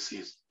Callaway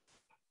season.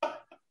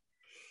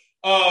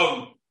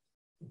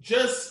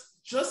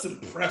 Just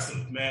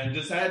impressive, man.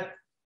 Just had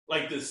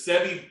like the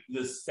savvy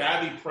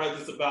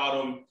presence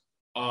about him.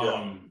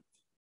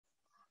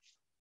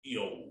 You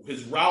know,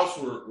 his routes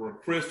were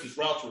crisp. His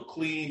routes were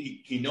clean.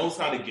 He knows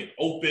how to get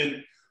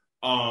open.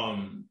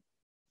 And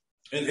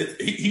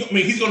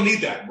he's gonna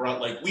need that, bro.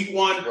 Like week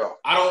 1,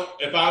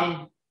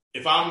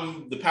 if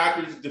I'm the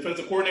Packers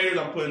defensive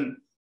coordinator, I'm putting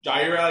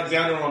Jaire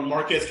Alexander on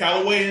Marquez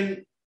Callaway,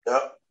 and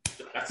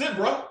that's it,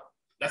 bro.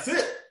 That's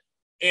it.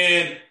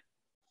 And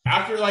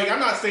after, like, I'm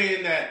not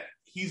saying that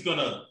he's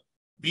gonna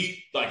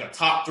beat like a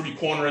top 3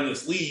 corner in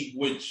this league,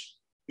 which,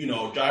 you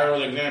know, Jaire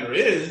Alexander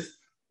is.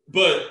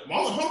 But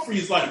Marlon Humphrey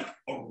is like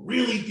a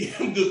really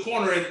damn good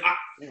corner,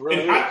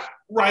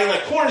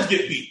 like corners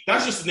get beat.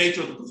 That's just the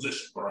nature of the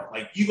position, bro.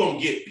 Like you're gonna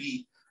get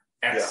beat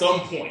at some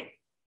point.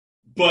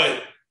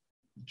 But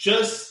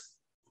just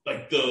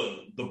like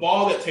the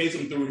ball that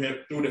Taysom threw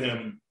to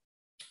him,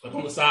 like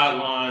on the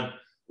sideline,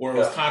 where it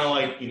was kind of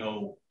like, you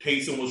know,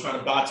 Taysom was trying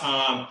to buy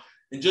time,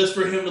 and just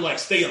for him to like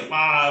stay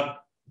alive,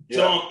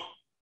 jump,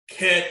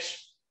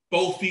 catch,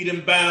 both feet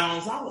in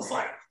bounds. I was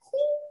like,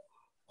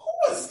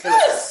 who is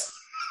this?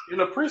 In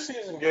a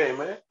preseason game,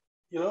 man,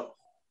 you know,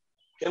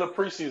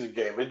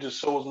 it just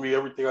shows me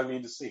everything I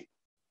need to see.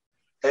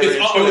 And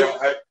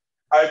I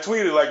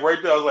tweeted like right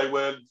there, I was like,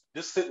 well,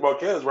 just sit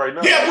Marquez right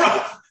now. Yeah,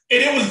 bro.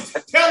 And it was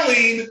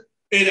telling,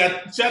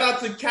 and shout out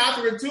to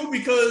Catherine too,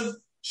 because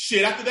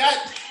shit, after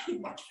that,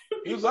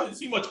 he was up.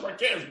 See much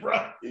Marquez,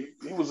 bro. He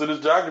was in his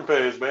jogging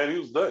pants, man. He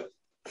was done.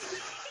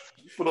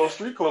 He put on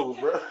street clothes,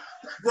 bro.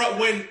 Bro,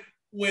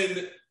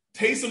 when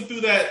Taysom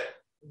threw that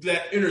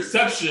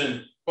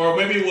interception, or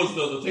maybe it was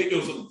the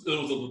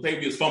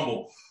Latavius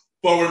fumble,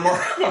 but when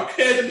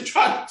Marquez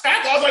tried to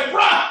tackle, I was like,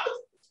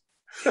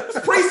 bro, it's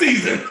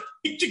preseason.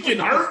 You getting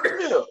hurt?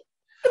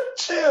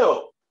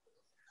 Chill.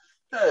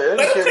 Yeah,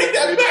 let him take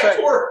that back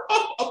for a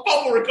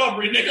fumble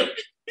recovery, nigga.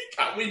 He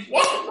got me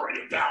one to bring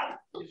it down.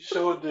 He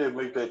sure did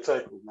make that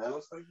tackle, man. I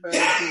was like, man,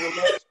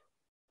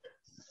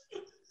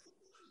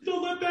 you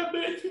don't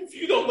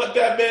let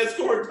that man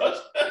score a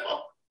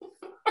touchdown.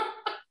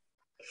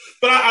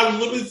 But I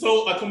literally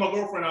I told my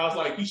girlfriend, I was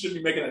like, he shouldn't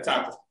be making that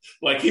tackle.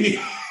 Like, he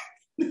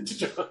need to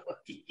just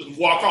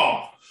walk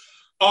off.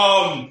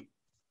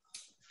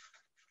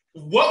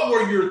 What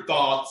were your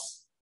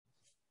thoughts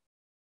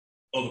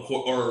of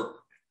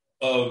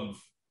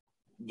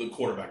the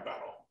quarterback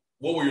battle?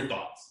 What were your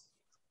thoughts?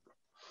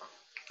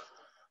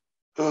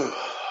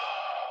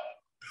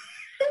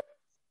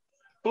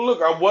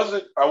 Look,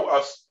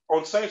 I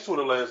on Saints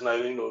Twitter last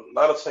night, a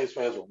lot of Saints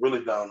fans were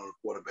really down on the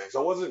quarterbacks.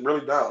 I wasn't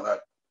really down. I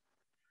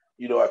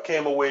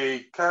came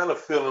away kind of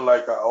feeling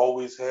like I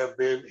always have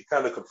been. It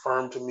kind of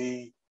confirmed to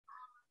me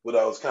what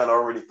I was kind of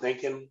already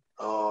thinking.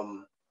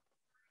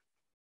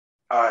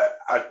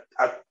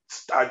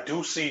 I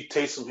do see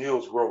Taysom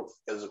Hill's growth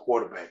as a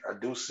quarterback. I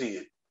do see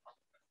it.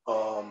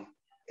 And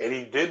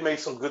he did make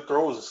some good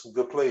throws and some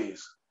good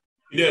plays.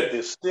 Yeah.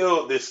 There's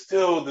still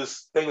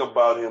this thing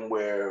about him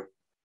where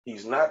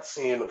he's not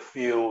seeing the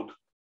field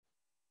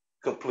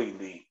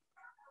completely,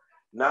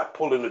 not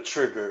pulling the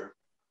trigger,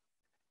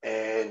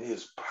 and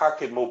his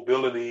pocket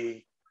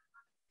mobility,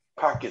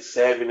 pocket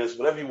savviness,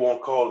 whatever you want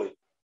to call it,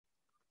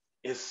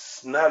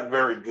 it's not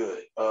very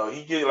good.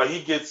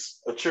 He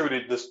gets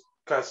attributed this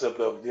concept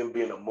of him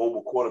being a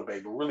mobile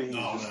quarterback, but really he's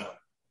a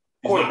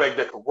quarterback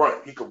that can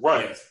run. He can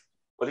run, yes.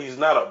 But he's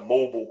not a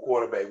mobile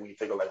quarterback when you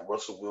think of like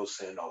Russell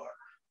Wilson or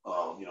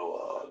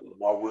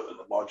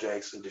Lamar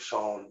Jackson,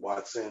 Deshaun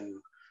Watson,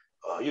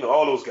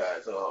 all those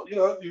guys.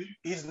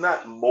 He's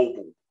not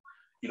mobile.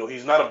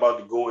 He's not about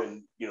to go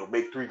and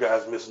make three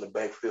guys miss in the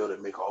backfield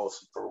and make a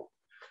awesome throw.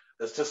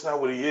 That's just not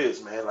what he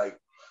is, man. Like,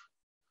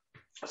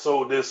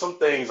 so there's some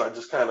things I'm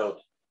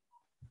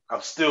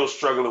still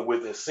struggling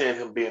with and seeing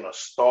him being a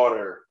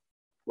starter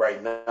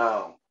right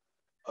now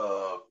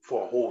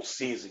for a whole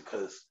season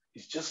because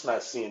he's just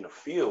not seeing the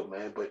field,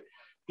 man. But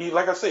he,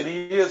 like I said,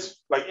 he is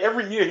like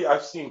every year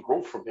I've seen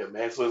growth from him,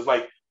 man. So it's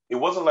like it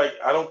wasn't like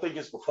I don't think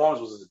his performance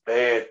was as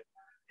bad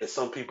as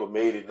some people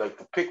made it. Like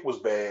the pick was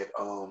bad.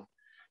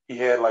 He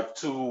had like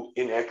 2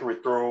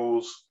 inaccurate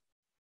throws.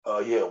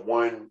 He had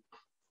one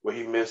where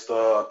he missed.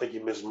 I think he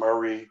missed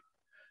Murray.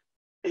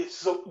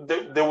 So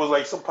there was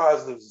like some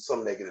positives and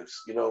some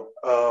negatives,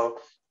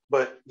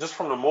 But just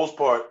from the most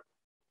part,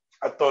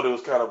 I thought it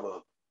was kind of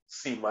a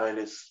C-.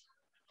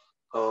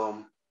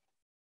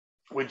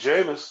 With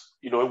Jameis,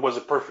 it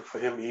wasn't perfect for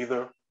him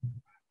either.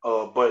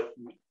 But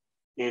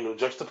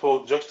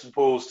juxtaposed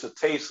to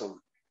Taysom,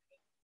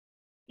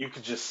 you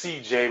could just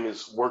see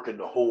Jameis working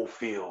the whole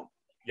field.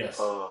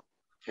 Yes.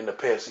 In the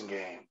passing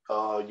game,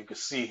 you could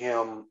see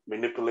him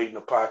manipulating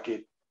the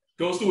pocket.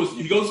 He goes through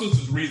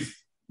his reads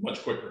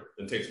much quicker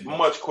than Taysom.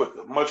 Much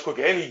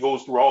quicker, and he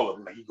goes through all of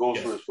them. Like he goes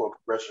through his full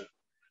progression.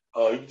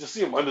 You can just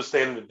see him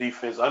understanding the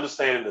defense,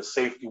 understanding the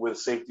safety, where the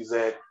safety's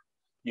at.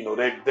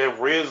 That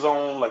red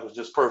zone was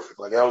just perfect.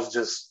 Like I was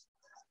just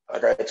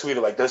like I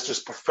tweeted like that's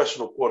just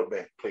professional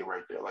quarterback play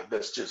right there. Like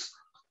that's just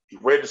he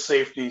read the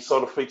safety, saw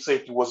the fake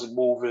safety wasn't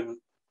moving,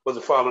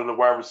 wasn't following the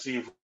wide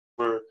receiver.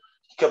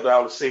 He kept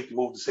out of the safety,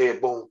 moved his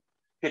head, boom,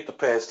 hit the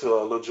pass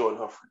to Lil Jordan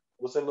Humphrey.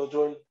 Was that Lil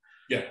Jordan?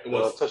 Yeah, it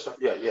was. Touchdown.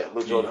 Yeah,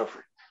 Lil Jordan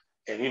Humphrey.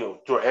 And,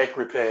 threw an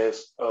accurate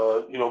pass.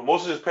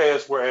 Most of his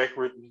passes were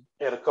accurate. He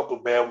had a couple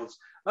of bad ones.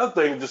 Another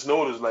thing I just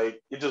noticed,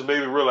 it just made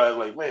me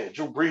realize, man,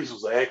 Drew Brees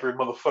was an accurate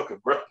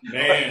motherfucker, bro.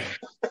 Man.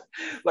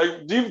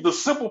 The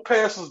simple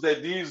passes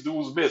that these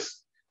dudes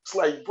miss. It's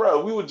like,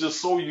 bro, we were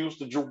just so used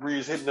to Drew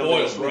Brees hitting them.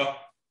 Spoiled, bro.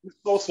 We're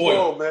so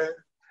spoiled, man.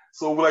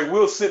 So,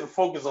 we'll sit and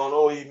focus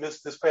on, he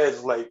missed this pass.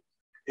 It's like,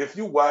 if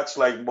you watch,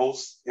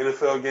 most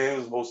NFL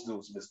games, most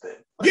dudes miss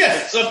that.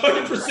 Yes,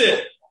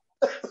 100%.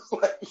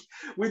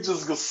 We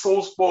just get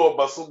so spoiled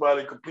by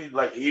somebody complete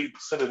 80%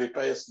 of their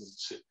passes and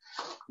shit.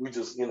 We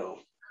just,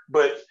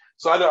 but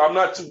so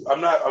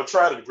I'll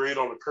try to grade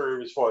on the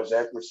curve as far as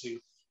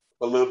accuracy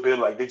a little bit.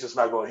 They're just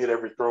not going to hit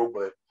every throw,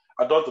 but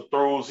I thought the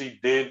throws he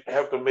did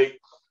have to make,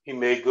 he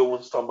made good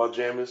ones. Talking about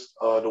Jameis,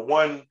 the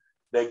one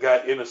that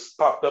got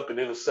popped up and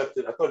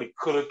intercepted, I thought he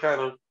could have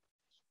kind of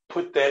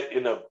put that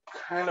in a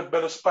kind of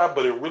better spot,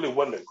 but it really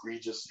wasn't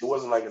egregious. It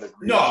wasn't an egregious.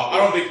 No, I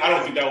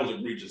don't think that was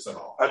egregious at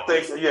all. I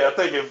think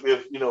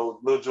if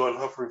Lil Jordan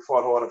Humphrey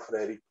fought harder for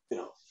that,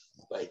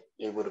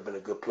 it would have been a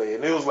good play.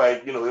 And it was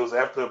it was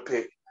after a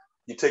pick,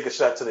 you take a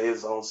shot to the end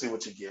zone, see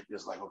what you get.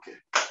 It's okay.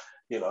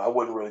 I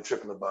wasn't really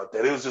tripping about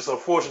that. It was just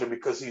unfortunate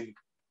because he,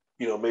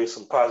 made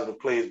some positive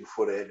plays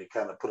before that and it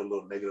kind of put a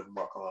little negative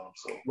mark on him.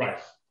 So right.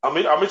 I'm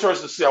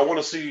interested to see. I want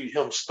to see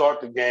him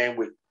start the game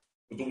with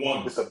the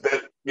ones.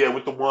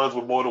 With the ones,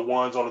 with more than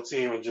ones on the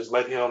team, and just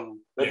let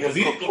him cook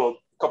for a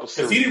couple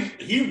series.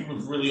 He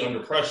was really under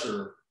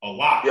pressure a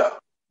lot. Yeah,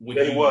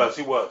 he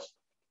was.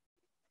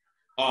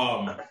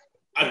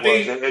 I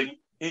think,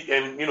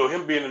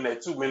 him being in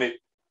that 2 minute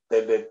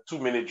that 2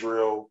 minute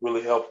drill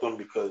really helped him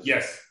because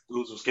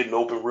dudes was getting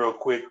open real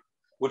quick,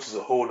 which is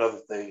a whole other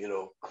thing.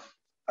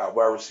 Our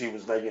wide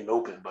receivers not getting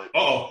open, but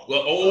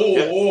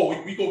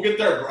we go get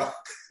there, bro.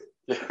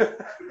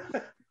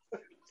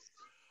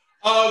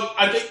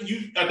 I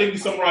think you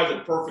summarized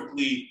it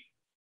perfectly.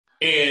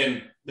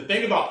 And the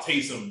thing about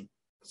Taysom,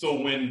 so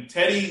when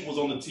Teddy was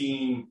on the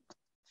team,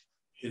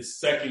 his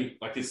second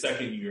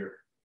year,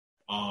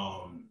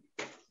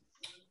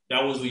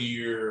 that was the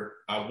year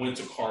I went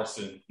to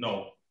Carson.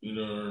 No,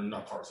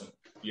 not Carson.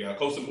 Yeah,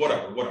 Carson,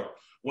 whatever.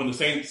 When the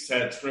Saints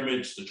had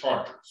scrimmaged the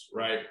Chargers,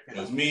 right? It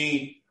was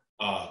me,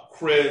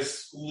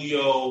 Chris,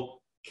 Julio,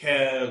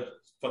 Kev,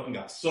 fucking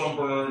got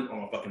sunburned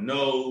on my fucking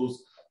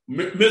nose.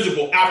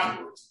 Miserable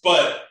afterwards.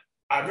 But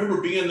I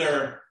remember being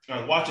there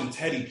watching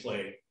Teddy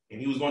play, and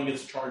he was going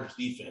against the Chargers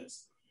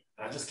defense.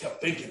 And I just kept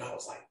thinking, I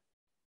was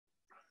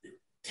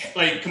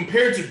like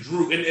compared to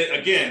Drew, and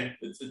again,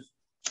 it's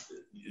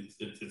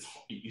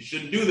you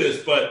shouldn't do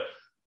this, but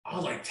I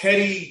was like,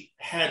 Teddy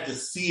had to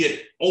see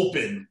it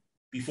open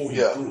before he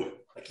threw it.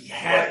 Like he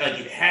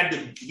had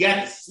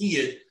to see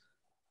it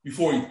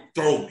before he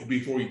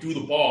threw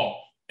the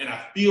ball. And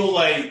I feel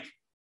like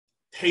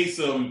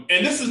Taysom,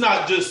 and this is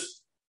not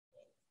just,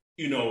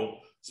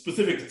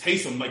 specific to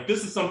Taysom. Like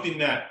this is something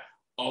that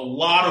a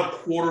lot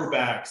of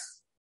quarterbacks,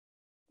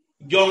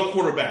 young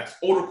quarterbacks,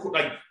 older,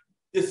 like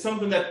it's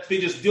something that they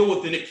just deal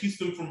with, and it keeps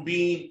them from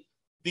being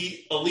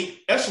the elite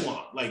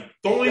echelon. Like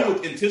throwing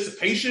with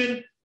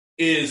anticipation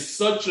is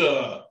such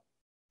a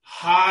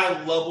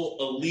high-level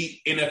elite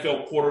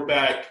NFL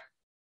quarterback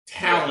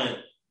talent,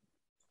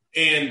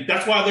 and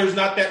that's why there's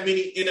not that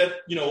many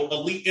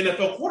elite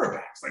NFL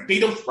quarterbacks. Like they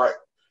don't,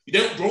 you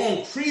don't grow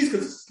on trees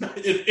because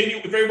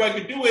if everybody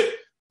could do it,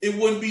 it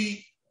wouldn't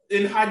be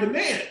in high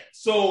demand.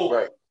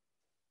 So,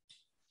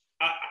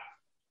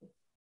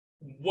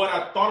 what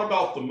I thought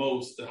about the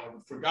most, I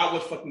forgot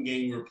what fucking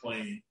game we were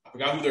playing. I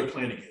forgot who they were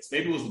playing against.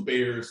 Maybe it was the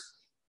Bears.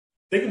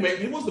 Maybe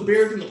it was the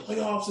Bears in the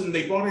playoffs, and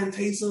they brought in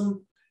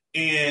Taysom,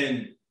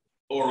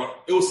 or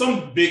it was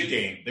some big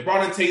game. They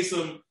brought in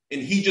Taysom,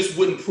 and he just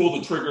wouldn't pull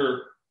the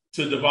trigger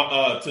to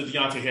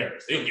Deontay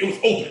Harris. It was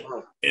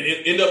open, and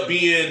it ended up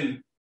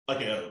being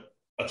like a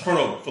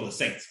turnover for the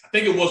Saints. I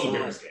think it was the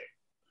Bears game.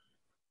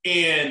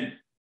 And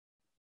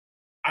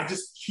I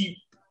just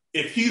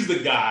if he's the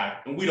guy,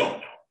 and we don't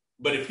know,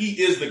 but if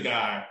he is the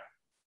guy,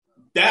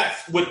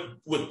 that's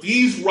with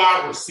these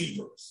wide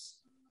receivers,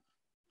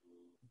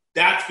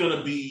 that's going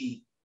to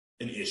be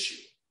an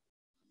issue.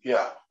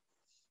 Yeah.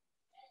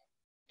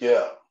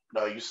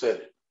 No, you said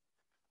it.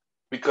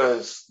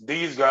 Because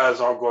these guys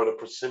aren't going to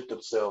present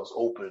themselves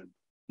open.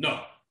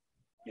 No.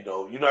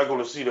 You're not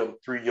going to see them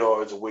 3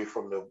 yards away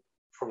from the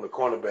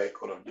cornerback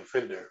or the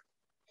defender.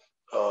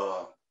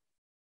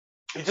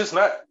 It's just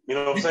not. You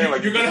know what I'm saying?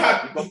 Like you're going to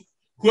have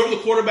whoever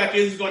the quarterback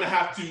is going to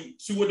have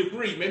to a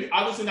degree, maybe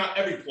obviously not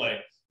every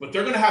play, but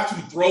they're going to have to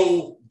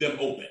throw them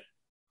open.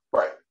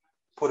 Right.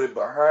 Put it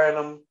behind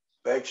them,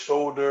 back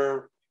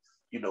shoulder,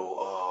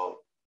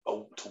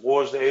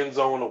 towards the end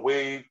zone,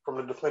 away from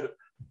the defender.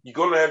 You're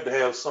going to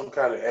have some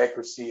kind of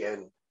accuracy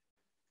and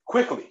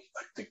quickly.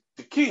 Like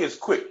the key is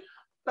quick.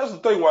 That's the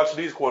thing watching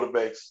these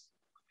quarterbacks.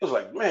 It was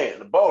like, man,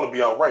 the ball will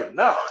be out right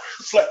now.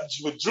 It's like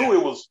with Drew,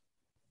 it was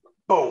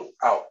boom,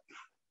 out.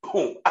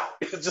 Boom, out.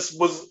 It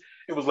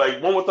was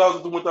like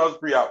 1,000 to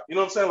 1,003 out. You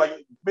know what I'm saying? Like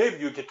maybe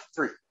you get to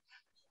 3.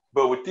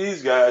 But with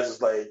these guys,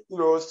 it's like,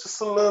 it's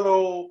just a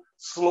little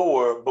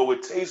slower. But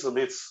with Taysom,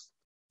 it's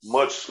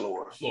much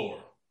slower.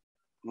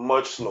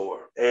 Much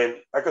slower. And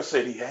like I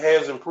said, he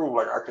has improved.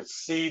 Like I could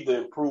see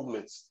the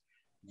improvements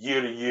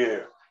year to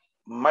year.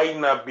 Might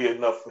not be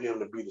enough for him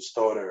to be the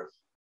starter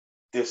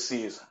this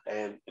season.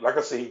 And like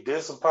I said, he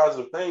did some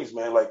positive things,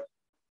 man. Like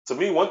to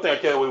me, one thing I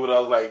came away with, I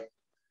was like,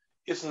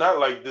 it's not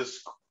like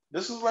this.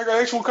 This is like an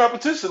actual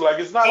competition. Like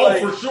it's not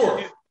for sure.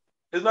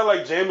 It's not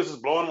like Jameis is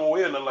blowing him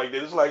away or nothing like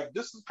that. It's like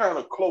this is kind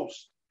of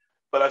close.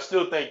 But I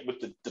still think with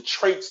the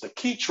traits, the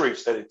key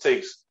traits that it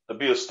takes to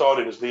be a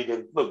starter in this league.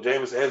 And look,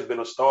 Jameis has been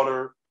a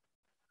starter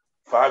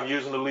 5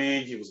 years in the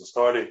league. He was a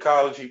starter in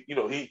college.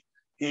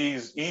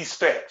 He's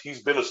stacked.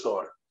 He's been a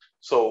starter.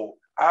 So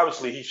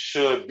obviously he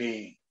should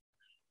be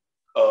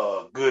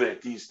good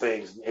at these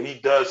things. And he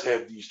does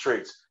have these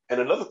traits. And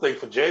another thing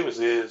for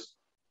Jameis is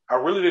I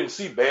really didn't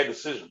see bad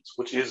decisions,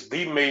 which is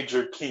the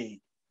major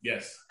key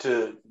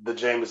to the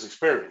Jameis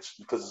experience,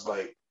 because it's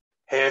like,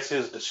 has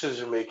his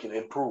decision-making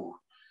improved?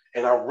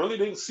 And I really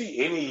didn't see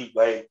any,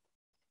 like,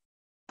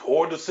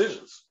 poor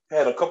decisions.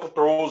 Had a couple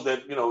throws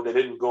that, that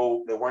didn't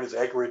go, that weren't as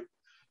accurate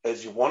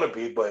as you want to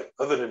be. But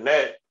other than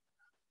that,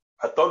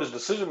 I thought his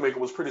decision-making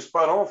was pretty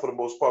spot on for the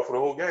most part for the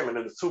whole game. And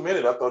in the 2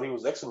 minutes, I thought he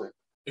was excellent.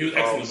 He was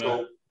excellent,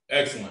 man.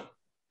 Excellent.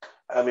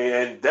 I mean,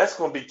 and that's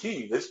going to be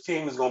key. This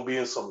team is going to be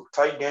in some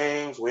tight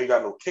games. We ain't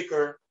got no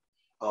kicker.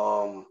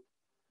 So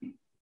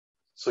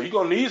you're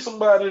going to need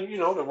somebody,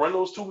 to run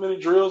those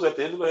 2-minute drills at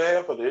the end of the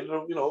half, or the end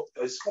of,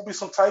 it's going to be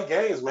some tight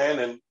games, man.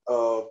 And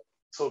so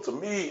to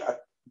me, I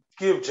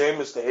give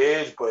Jameis the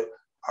edge, but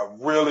I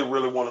really,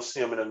 really want to see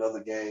him in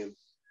another game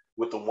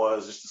with the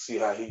ones just to see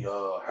how he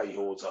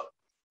holds up.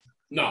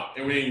 No,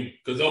 I mean,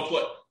 because they'll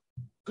play,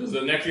 because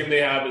the next game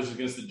they have is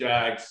against the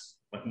Jags.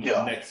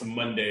 Next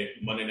Monday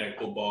Night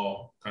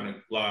Football, kind of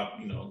live,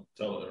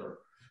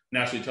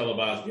 nationally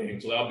televised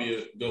game. So that'll be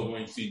a good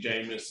one. See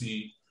Jameis,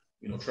 see,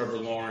 Trevor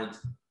Lawrence.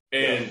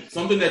 And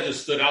something that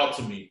just stood out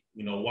to me,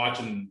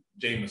 watching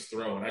Jameis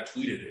throw, and I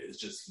tweeted it, is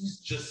just, he's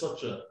just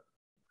such a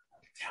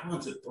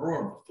talented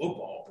thrower of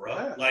football, bro.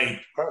 Yeah. Like,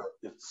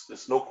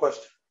 it's no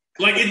question.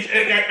 Like,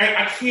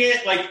 I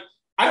can't, like,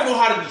 I don't know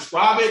how to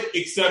describe it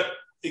except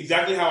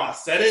exactly how I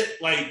said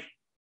it. Like,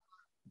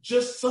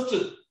 just such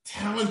a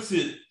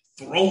talented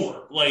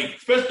thrower. Like,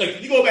 especially, like,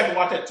 if you go back and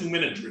watch that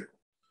 2-minute drill,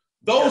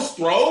 those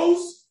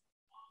throws,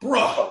 bro.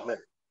 Oh, man.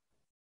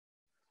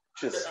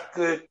 Just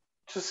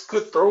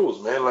good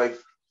throws, man. Like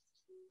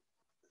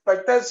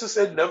like that's just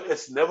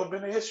it's never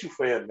been an issue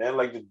for him, man.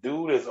 Like the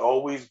dude has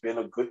always been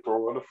a good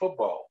thrower of the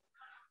football.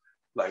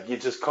 Like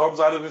it just comes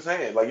out of his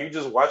hand. Like you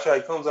just watch how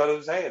it comes out of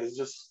his hand. It's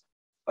just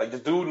like the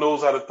dude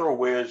knows how to throw.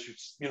 Whereas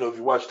you know if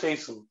you watch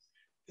Taysom,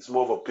 it's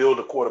more of a build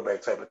a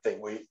quarterback type of thing.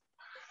 Where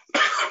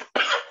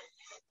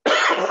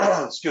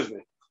excuse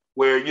me,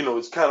 where you know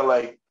it's kind of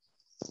like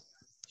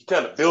you're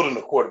kind of building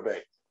a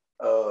quarterback,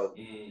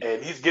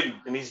 and he's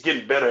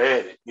getting better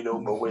at it. You know,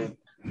 but when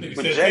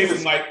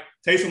James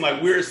Taysom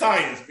like weird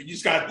science, but you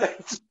just got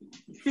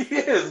he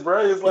is,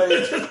 bro. It's like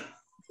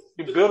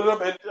you build it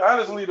up, and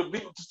honestly,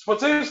 for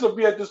Taysom to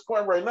be at this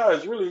point right now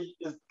is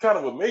kind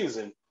of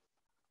amazing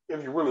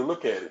if you really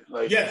look at it.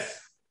 Like yes,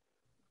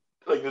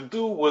 like the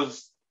dude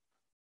was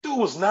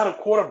not a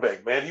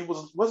quarterback, man. He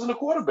wasn't a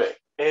quarterback,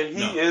 and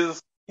he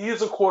is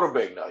a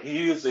quarterback now.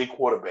 He is a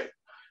quarterback.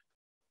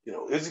 You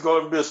know, is he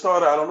going to be a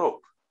starter? I don't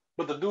know,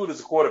 but the dude is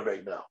a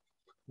quarterback now.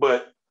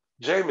 But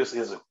Jameis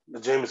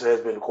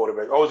has been a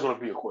quarterback. Always going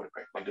to be a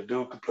quarterback. Like the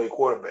dude can play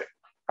quarterback.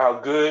 How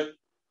good?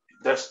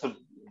 That's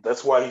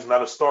why he's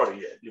not a starter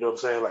yet. You know what I'm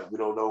saying? Like we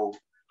don't know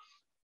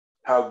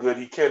how good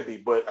he can be.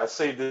 But I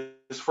say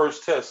this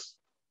first test,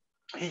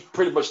 he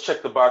pretty much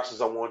checked the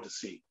boxes I wanted to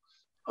see.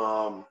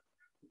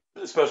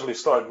 Especially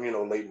starting, you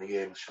know, late in the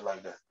game and shit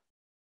like that.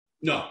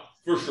 No,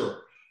 for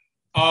sure.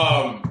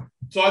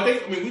 So I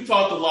think, we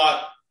talked a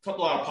lot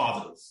of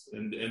positives,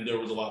 and there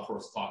was a lot for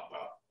us to talk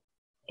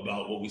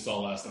about what we saw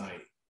last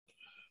night.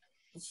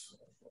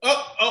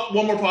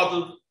 One more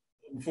positive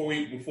before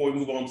we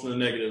move on to the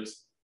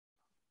negatives.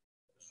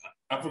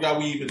 I forgot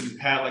we even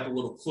had like a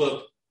little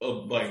clip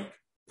of him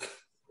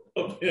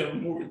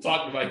when we were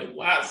talking about him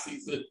last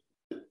season.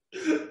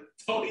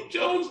 Tony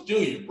Jones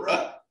Jr.,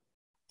 bruh.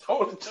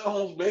 Tony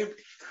Jones, baby.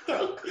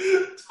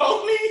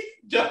 Tony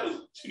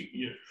Jones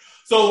Jr.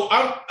 So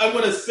I'm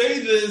going to say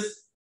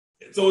this.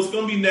 So it's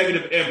going to be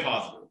negative and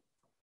positive.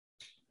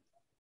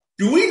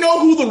 Do we know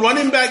who the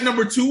running back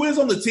number 2 is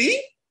on the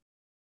team?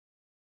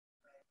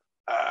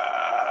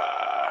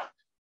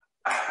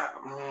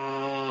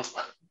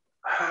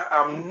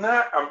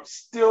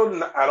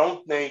 I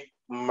don't think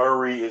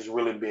Murray is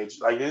really big.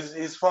 Like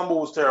his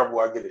fumble was terrible.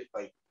 I get it.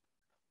 Like,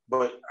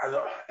 but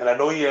I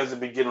know he hasn't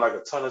been getting like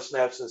a ton of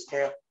snaps since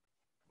camp.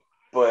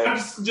 But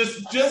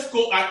just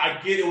go.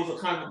 I get it was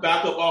a kind of a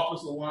backup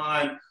offensive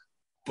line,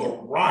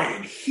 but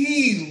Ryan,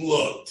 he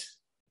looked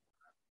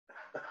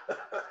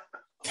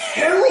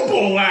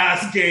terrible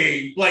last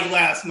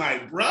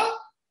night, bruh.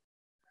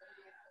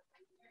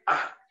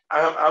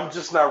 I'm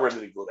just not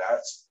ready to go there. I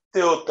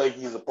still think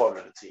he's a part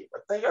of the team.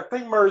 I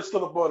think Murray's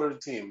still a part of the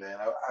team, man.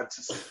 I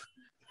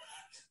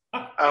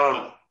don't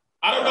know.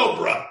 I don't know,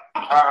 bruh.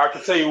 I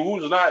can tell you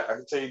who's not. I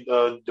can tell you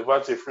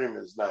Devontae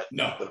Freeman is not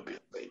going to be a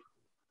thing.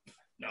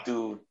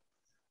 No.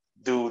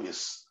 Dude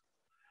is.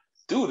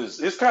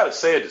 It's kind of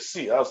sad to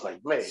see. I was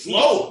like, man,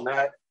 slow.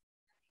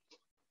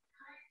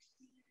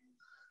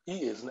 He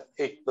is not.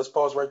 Hey, let's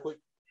pause right quick.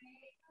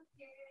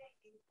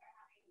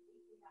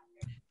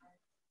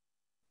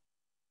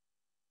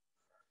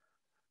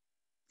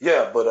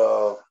 Yeah, but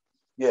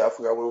I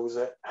forgot where it was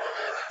at.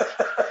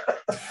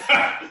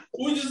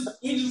 we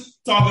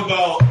just talk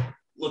about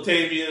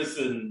Latavius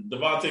and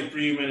Devontae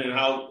Freeman and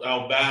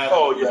how bad.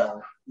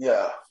 Oh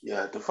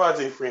yeah.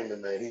 Devontae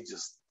Freeman, man, he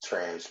just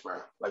trash, bro.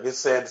 Like it's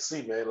sad to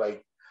see, man.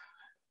 Like,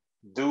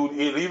 dude,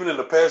 even in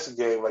the passing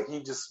game, like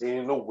he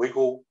ain't no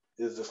wiggle.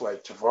 It's just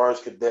like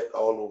Travaris Cadet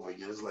all over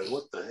again. It's like,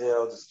 what the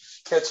hell?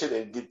 Just catch it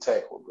and get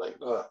tackled. Like,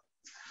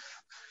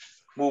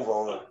 move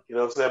on. You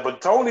know what I'm saying?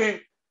 But Tony,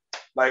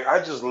 like, I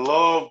just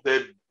love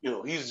that. You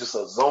know, he's just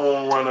a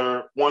zone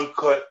runner, one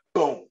cut,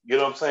 boom. You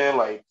know what I'm saying?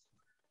 Like,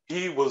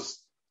 he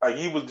was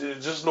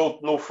just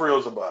no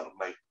frills about him.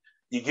 Like,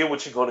 you get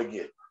what you're gonna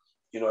get.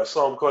 You know, I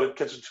saw him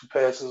catching 2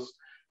 passes.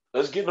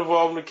 Let's get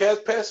involved in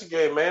the passing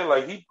game, man.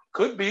 Like, he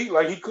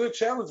could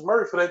challenge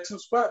Murray for that 2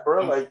 spot,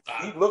 bro. Like,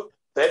 he looked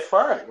that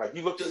fine. Like,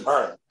 he looked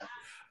fine.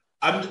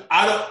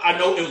 I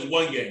know it was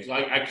one game, so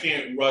I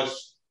can't rush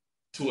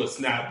to a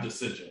snap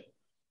decision.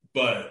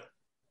 But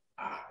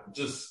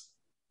just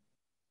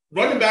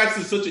running backs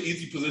is such an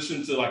easy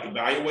position to like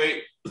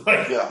evaluate.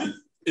 Like, yeah.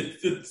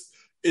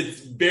 It's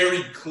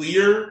very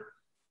clear,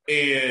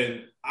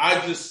 and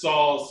I just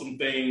saw some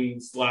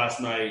things last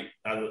night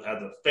as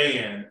a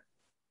fan,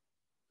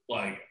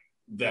 like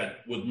that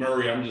with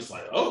Murray. I'm just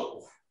like,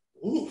 oh,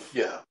 oof.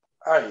 Yeah,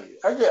 I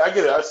get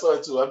it. I saw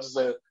it too. I'm just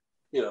saying,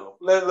 you know,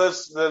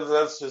 let's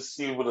just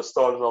see with a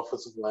starting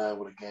offensive line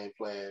with a game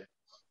plan.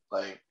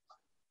 Like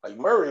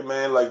Murray,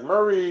 man. Like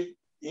Murray,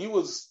 I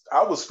was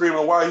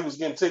screaming why he was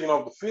getting taken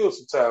off the field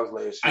sometimes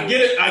last year. I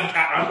get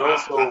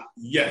it.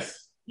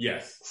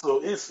 Yes.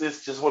 So it's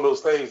just one of those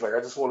things. Like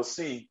I just want to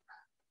see.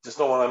 Just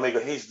don't want to make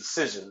a hasty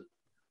decision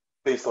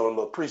based on a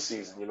little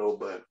preseason, you know.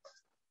 But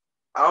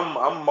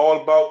I'm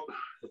all about.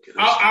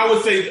 I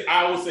would say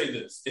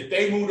this: if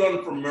they moved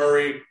on from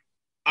Murray,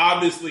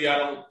 obviously I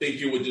don't think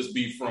it would just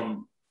be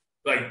from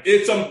like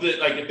it's something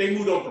like if they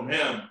moved on from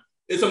him,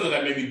 it's something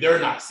that maybe they're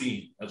not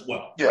seeing as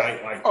well. Yeah.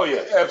 Right? Like, oh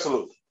yeah,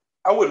 absolutely.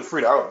 I wouldn't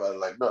freak out about it.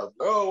 Like, no,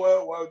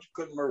 well, why would you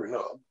cut Murray?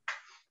 No.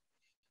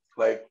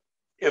 Like,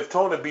 if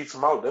Tony beats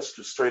him out, that's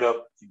just straight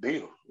up, he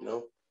beat him, you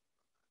know?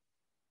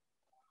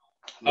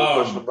 No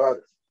question about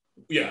it.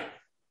 Yeah.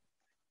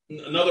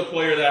 Another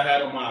player that I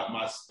had on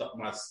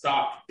my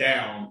stock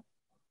down,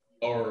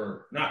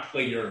 or not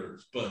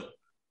players, but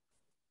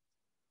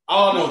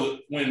I don't know,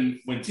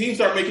 when teams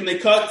start making their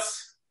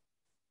cuts,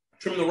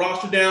 trimming the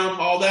roster down,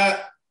 all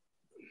that,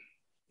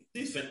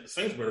 the Saints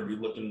better be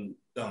looking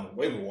down the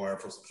waiver wire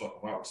for some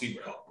fucking wide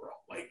receiver help, bro.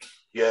 Like,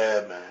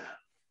 yeah, man.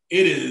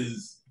 It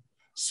is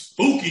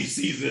spooky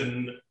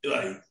season.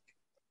 Like,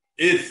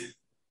 it's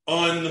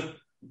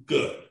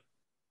ungood.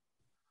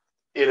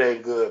 It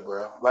ain't good,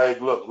 bro.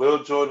 Like, look,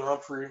 Lil Jordan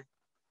Humphrey,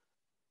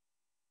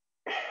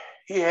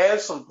 he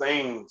has some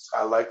things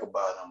I like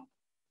about him.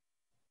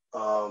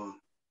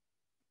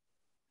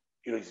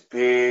 You know, he's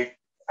big.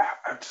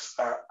 I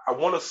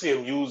want to see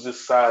him use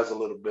his size a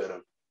little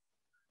better.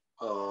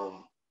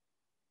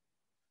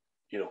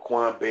 You know,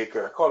 Quan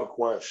Baker. I call him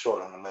Quan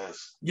short on the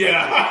list.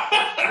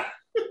 Yeah.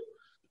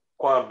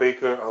 Quan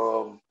Baker.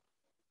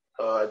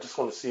 I just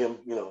want to see him.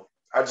 You know,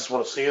 I just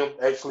want to see him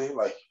actually.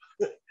 Like,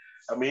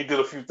 I mean, he did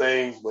a few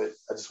things, but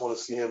I just want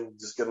to see him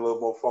just get a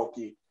little more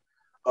funky.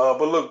 But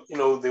look, you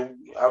know,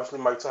 obviously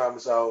Mike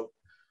Thomas out.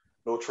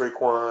 No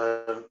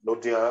Traquan. No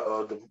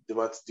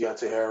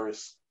Deontay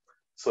Harris.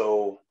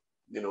 So,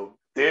 you know,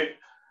 they're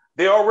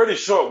already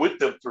short with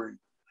them three.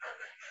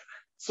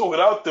 So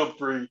without them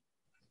three,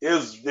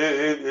 it's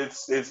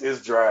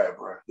dry,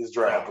 bro. It's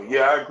dry. But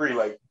yeah, I agree.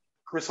 Like,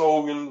 Chris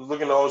Hogan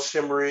looking all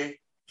shimmery,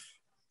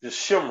 just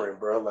shimmering,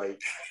 bro. Like,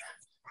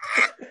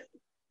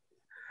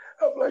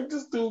 I'm like,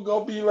 this dude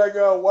gonna be like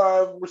a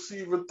wide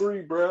receiver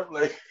 3, bro.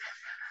 Like,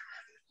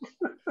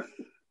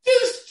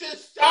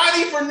 just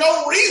shiny for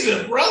no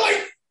reason, bro.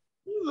 Like,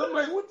 I'm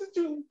like, what did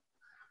you?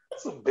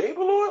 Some baby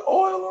oil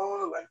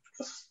on? Like,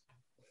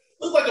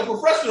 look like a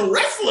professional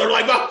wrestler.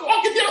 Like, I'm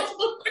walking down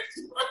the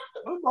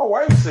my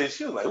wife said,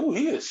 she was like, "Oh,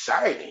 he is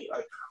shiny."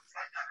 Like,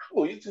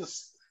 oh, he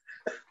just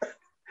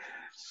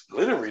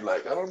glittery.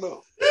 Like, I don't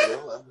know.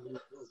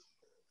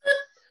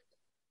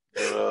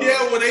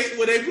 Yeah, when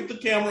they put the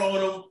camera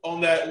on him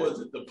on that, was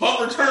it the punt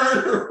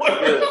return or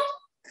whatever?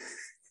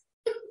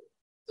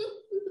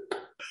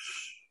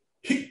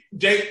 Yeah.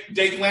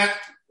 Jake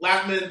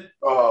Lappman.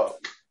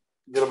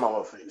 Get him out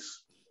my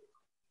face.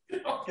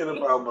 Get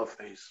him out my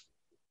face.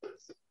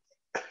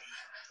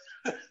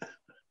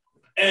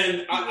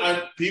 And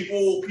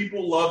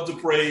people love to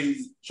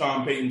praise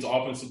Sean Payton's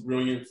offensive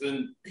brilliance,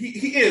 and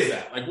he is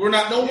that. Like,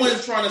 no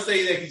one's trying to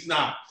say that he's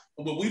not.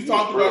 But we've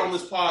talked about on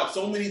this pod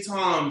so many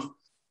times,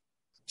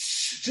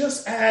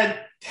 just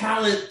add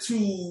talent to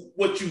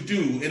what you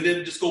do, and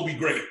then just go be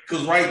great.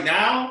 Because right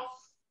now,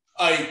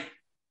 like,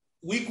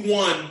 week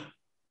 1,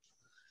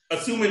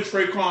 assuming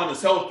Traquan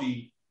is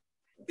healthy,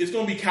 it's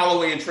going to be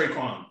Callaway and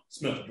Traquan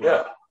Smith, bro,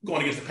 yeah,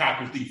 going against the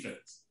Packers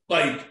defense.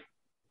 Like,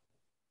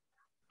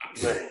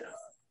 man.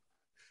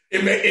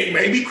 It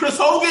may be Chris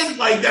Hogan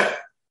like that.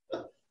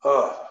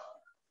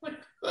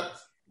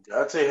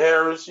 Deontay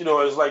Harris, you know,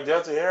 it's like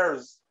Deontay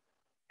Harris,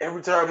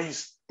 every time he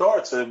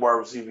starts at wide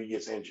receiver, he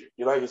gets injured.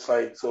 You know, it's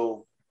like,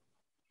 so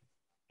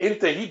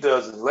anything he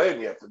does is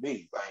landing after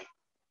me. Like,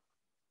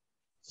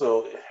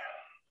 so,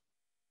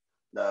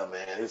 nah,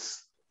 man,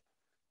 it's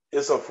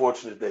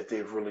unfortunate that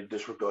they've really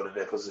disregarded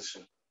that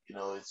position. You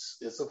know,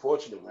 it's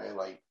unfortunate, man.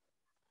 Like,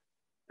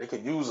 they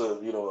could use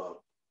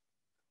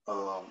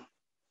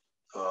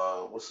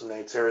what's his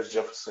name, Terrence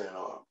Jefferson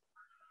or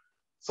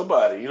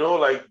somebody, you know,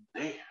 like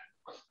they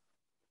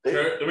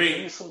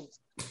need some.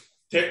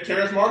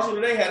 Terrence Marshall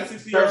today had a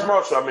 60-yard. Terrence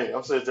Marshall,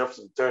 I'm saying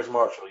Jefferson. Terrence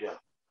Marshall, yeah.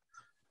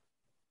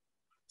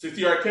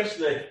 60-yard catch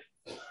today.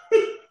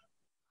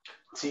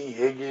 T.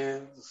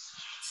 Higgins.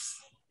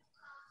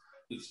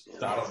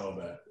 I don't know,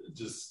 man.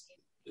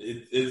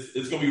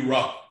 It's gonna be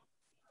rough.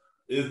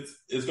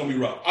 It's gonna be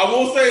rough. I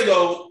will say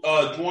though,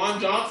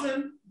 Juwan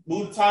Johnson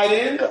moved tight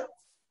end.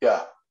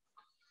 Yeah.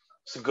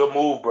 It's a good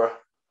move, bro.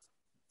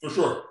 For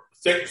sure.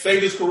 Saved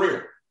his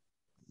career.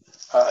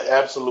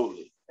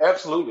 Absolutely,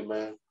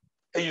 man.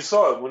 And you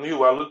saw it when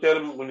I looked at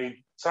him when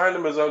he signed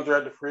him as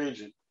undrafted free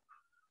agent.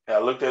 And I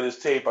looked at his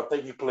tape. I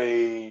think he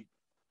played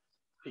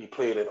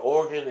at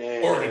Oregon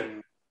and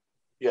Oregon.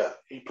 Yeah,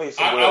 he played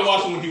somewhere. I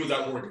watched him when he was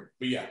at Oregon,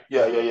 but yeah.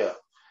 Yeah.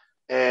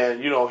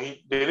 And you know,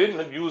 they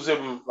didn't use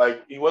him,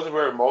 like, he wasn't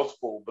very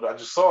multiple, but I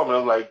just saw him and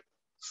I'm like,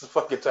 it's a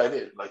fucking tight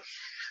end. Like,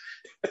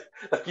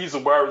 like, he's a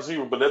wide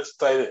receiver, but that's a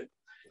tight end.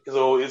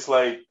 So it's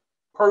like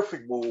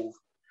perfect move.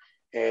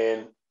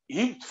 And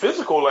he's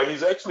physical, like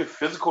he's actually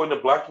physical in the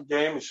blocking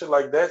game and shit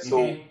like that.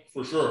 So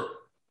for sure.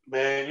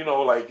 Man, you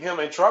know, like him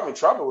and Trotman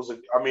was I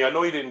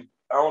know I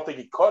don't think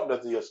he caught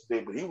nothing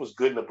yesterday, but he was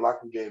good in the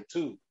blocking game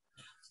too.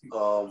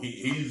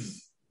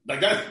 He's like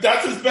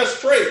that's his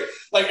best trait.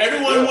 Like,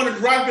 everyone who want to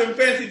drive him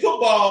fantasy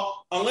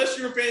football, unless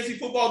your fantasy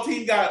football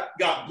team got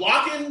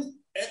blocking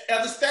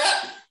as a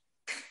stat.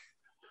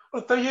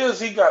 The thing is,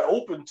 he got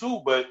open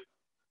too, but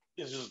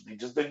he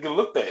just didn't get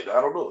looked at.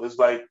 I don't know. It's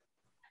like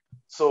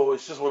So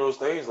it's just one of those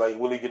things. Like,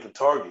 will he get the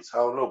targets? I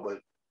don't know, but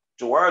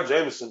Jawan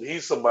Jameson,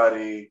 he's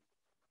somebody.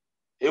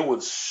 It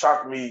would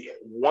shock me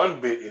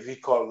one bit if he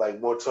caught like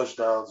more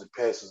touchdowns and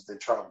passes than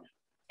Troutman.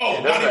 Oh,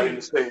 And that's not even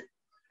to say.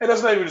 And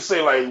that's not even to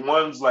say like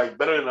one's like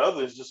better than the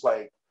other. It's just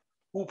like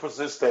who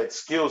possesses that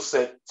skill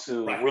set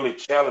to really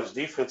challenge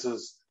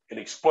defenses and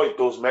exploit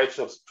those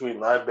matchups between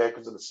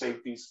linebackers and the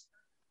safeties.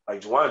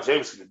 Like Jawan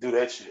Jameson could do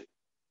that shit.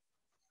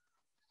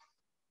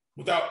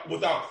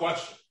 Without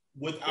question.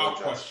 Without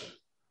question.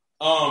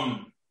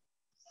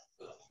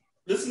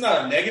 This is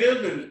not a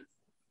negative, and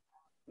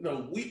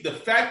the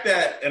fact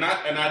that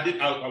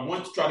I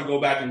want to try to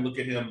go back and look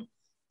at him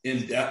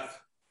in depth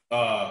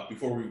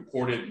before we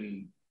recorded,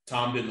 and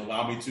Tom didn't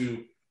allow me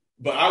to.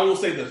 But I will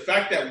say the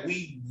fact that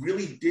we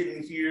really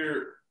didn't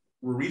hear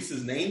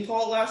Ruiz's name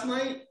called last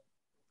night,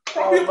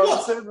 probably a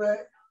plus.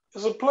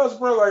 It's a plus,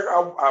 bro. Like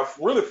I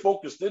really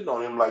focused in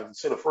on him, like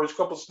say the first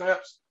couple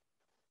snaps,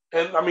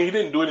 and I mean he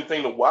didn't do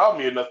anything to wow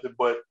me or nothing,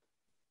 but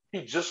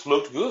he just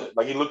looked good.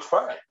 Like he looked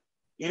fine.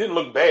 He didn't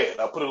look bad.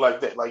 I'll put it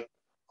like that. Like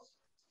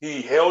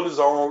he held his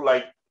own.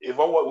 Like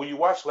when you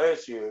watched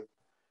last year,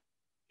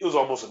 it was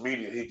almost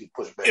immediate. He could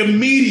push back.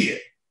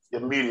 Immediate.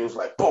 It was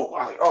like boom.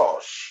 I'm like, oh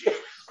shit.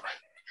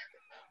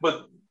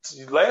 But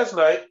last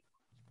night,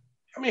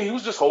 I mean, he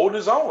was just holding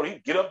his own.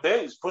 He'd get up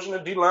there. He's pushing the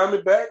D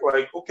lineman back.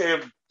 Like, okay,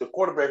 if the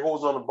quarterback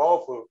holds on the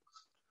ball for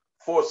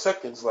 4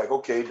 seconds, like,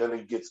 okay, then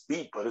he gets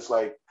beat. But it's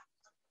like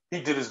he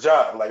did his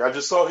job. Like, I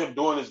just saw him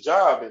doing his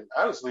job. And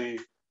honestly,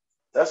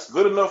 that's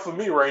good enough for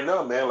me right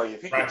now, man. Like,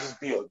 if he could just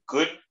be a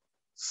good,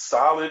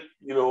 solid,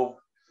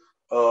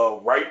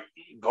 right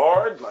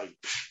guard, like,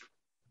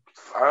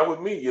 fine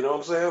with me. You know what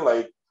I'm saying?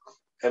 Like,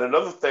 and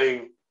another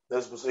thing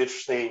that was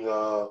interesting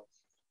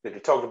that they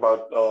talked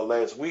about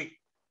last week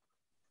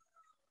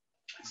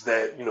is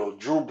that,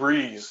 Drew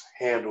Brees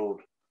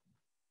handled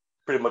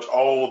pretty much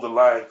all the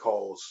line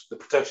calls, the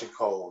protection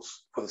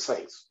calls for the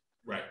Saints.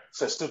 Right.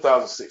 Since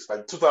 2006.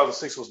 Like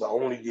 2006 was the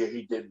only year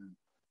he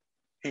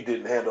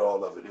didn't handle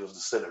all of it. It was the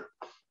center.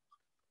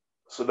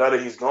 So now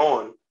that he's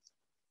gone,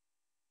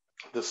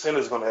 the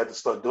center's going to have to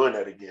start doing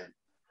that again.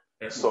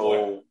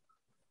 So,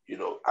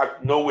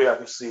 no way I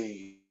can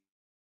see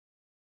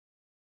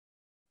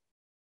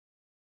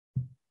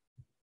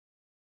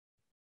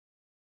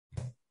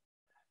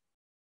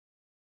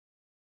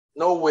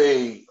no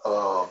way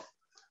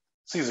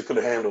Caesar could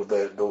have handled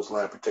those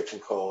line protection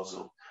calls.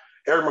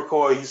 Eric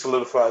McCoy, he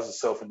solidifies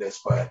himself in that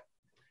spot.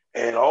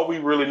 And all we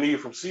really need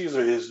from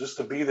Caesar is just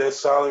to be that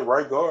solid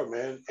right guard,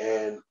 man.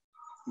 And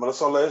when I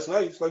saw last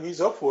night, it's like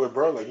he's up for it,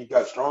 bro. Like he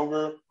got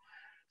stronger.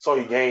 So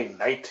he gained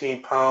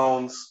 19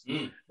 pounds.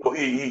 Well,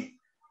 he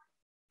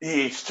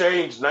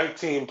exchanged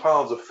 19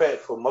 pounds of fat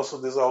for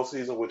muscle this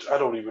offseason, which I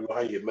don't even know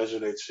how you measure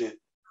that shit.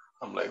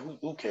 I'm like,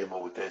 who came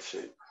up with that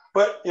shit?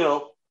 But,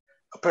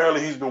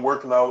 apparently he's been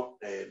working out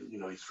and,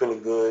 he's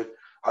feeling good.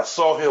 I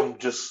saw him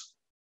just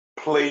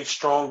play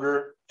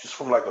stronger, just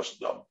from like a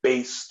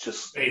base.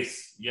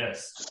 Base,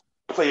 yes. Just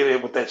play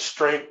it with that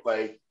strength.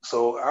 Like,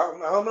 so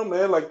I don't know,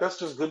 man. Like, that's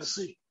just good to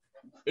see.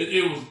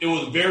 It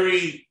was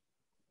very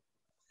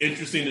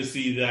interesting to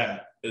see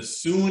that as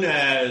soon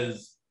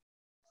as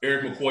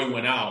Eric McCoy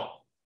went out,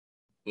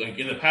 like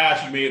in the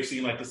past, you may have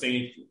seen like the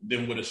Saints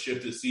then would have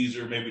shifted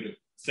Caesar maybe to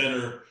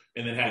center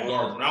and then had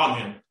guards around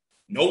him.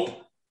 Nope.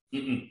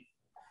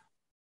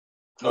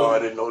 Oh, I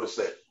didn't notice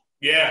that.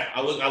 Yeah,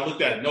 I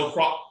looked at it. No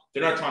cross.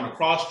 They're not trying to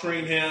cross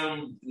train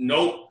him.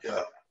 Nope.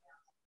 Yeah.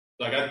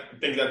 Like I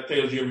think that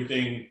tells you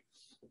everything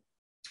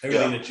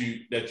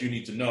that you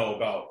need to know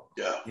about.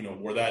 Yeah.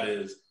 Where that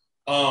is.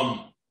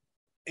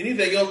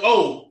 Anything else?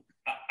 Oh,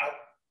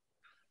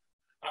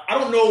 I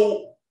don't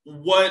know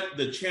what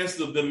the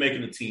chances of them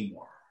making a team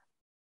are,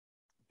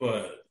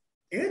 but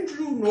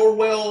Andrew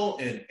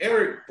Norwell and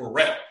Eric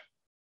Burrell.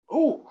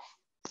 Ooh.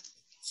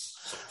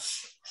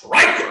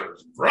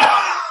 Strikers, bro.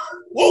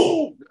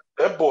 Whoa.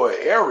 That boy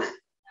Eric,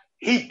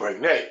 he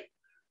bring that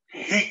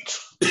heat.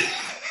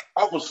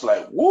 I was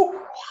like, whoop.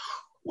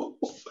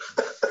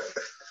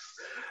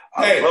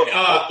 Hey,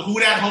 who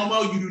that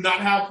homo? You do not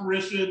have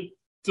permission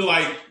to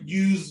like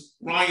use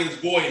Ryan's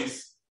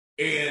voice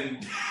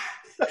and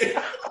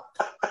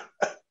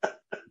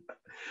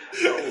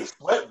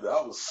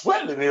I was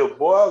sweating in here,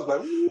 boy. I was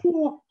like,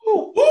 ooh.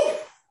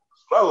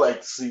 I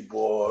like to see,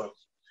 boy.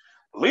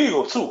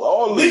 Legal too,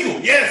 all legal.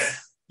 Yes.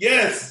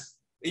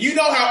 And you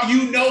know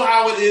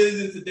how it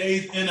is in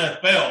today's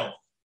NFL.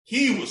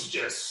 He was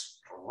just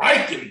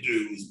striking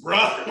dudes, bro.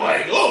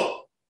 Like,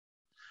 oh.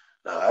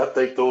 Nah, I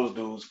think those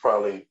dudes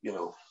probably,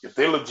 if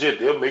they're legit,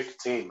 they'll make the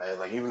team, man.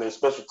 Like even their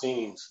special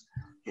teams,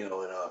 and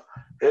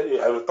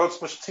I thought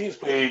special teams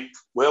played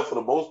well for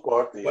the most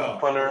part. The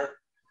punter,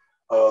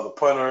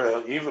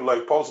 even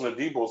like Paulson and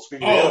Debo.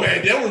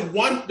 Man, there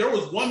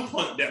was one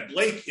punt that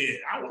Blake hit.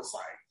 I was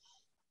like,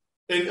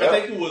 and I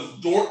think it was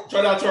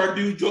shout out to our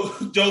dude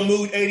Joe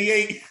Mood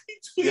 88.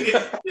 He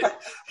tweeted,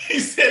 he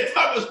said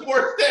Thomas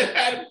Morstead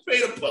hadn't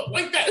made a punt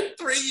like that in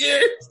 3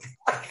 years.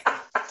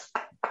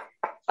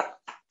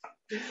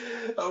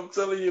 I'm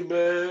telling you,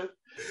 man,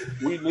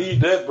 we need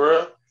that,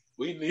 bro.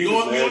 We need it,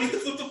 man. We don't need to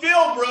flip the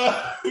field, bro.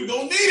 We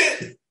gonna need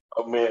it.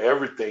 Oh man,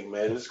 everything,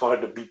 man. It's going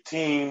to have to be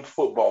team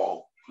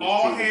football.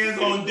 All hands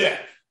on deck.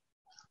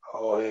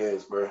 All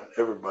hands, bro.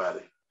 Everybody.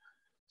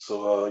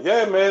 So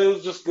yeah, man, it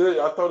was just good.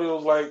 I thought it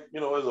was like,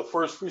 as a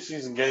first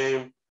preseason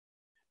game,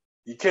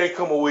 you can't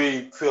come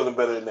away feeling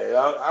better than that.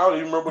 I don't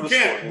even remember the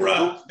score.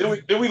 Bro.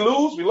 Did we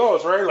lose? We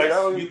lost, right? Like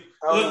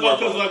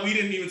because like we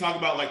didn't even talk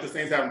about like the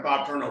Saints having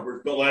 5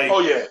 turnovers, but like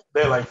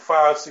they had like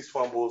 5, 6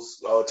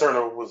 fumbles.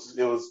 Turnover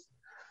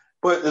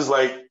but it's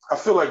like I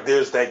feel like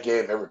there's that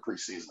game every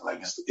preseason.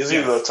 Like it's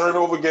either a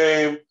turnover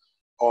game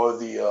or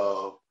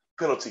the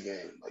penalty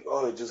game. Like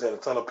they just had a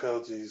ton of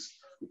penalties.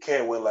 We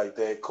can't win like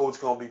that. Coach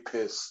gonna be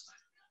pissed.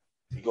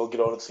 You gonna get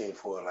on the team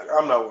for it. Like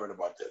I'm not worried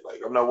about that. Like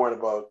I'm not worried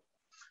about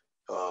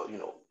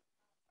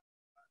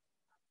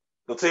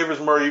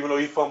Latavius Murray, even though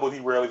he fumbled, he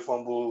rarely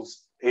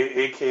fumbles.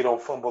 AK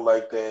don't fumble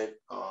like that.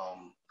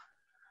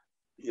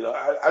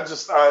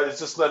 It's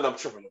just nothing I'm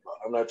tripping about.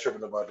 I'm not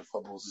tripping about the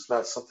fumbles. It's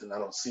not something I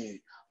don't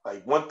see.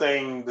 Like one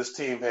thing this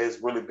team has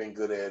really been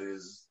good at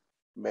is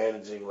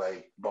managing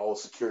like ball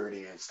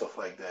security and stuff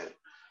like that.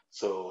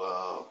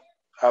 So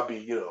I'll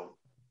be,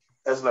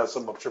 that's not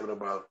something I'm tripping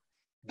about.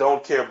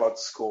 Don't care about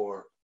the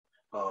score.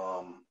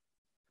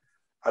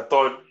 I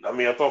thought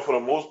for the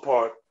most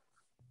part,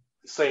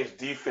 the Saints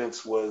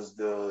defense was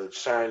the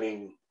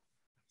shining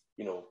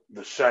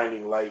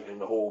light in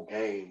the whole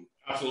game.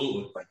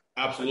 Absolutely.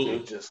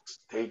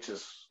 They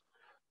just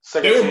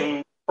second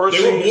team,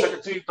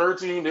 third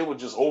team, they were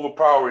just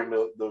overpowering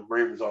the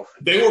Ravens offense.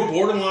 They were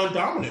borderline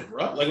dominant,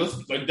 bro. They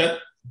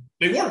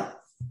were.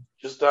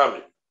 Just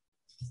dominant.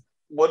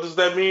 What does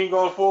that mean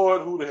going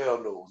forward? Who the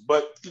hell knows?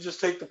 But you just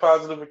take the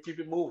positive and keep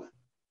it moving.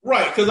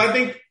 Right, because I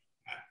think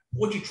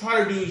what you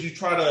try to do is you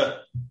try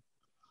to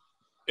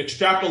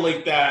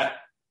extrapolate that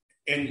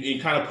and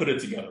kind of put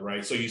it together,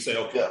 right? So you say,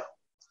 okay,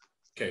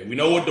 we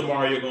know what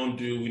DeMario going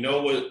to do. We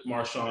know what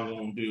Marshawn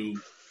going to do.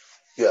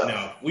 Yeah.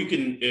 Now,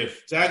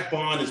 if Zach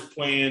Bond is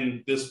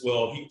playing this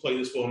well, he can play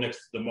this well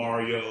next to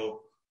DeMario.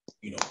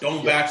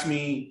 Don't backs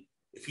me.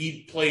 If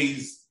he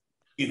plays,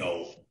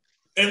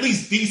 at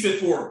least decent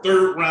for a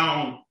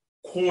third-round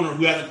corner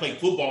who hasn't played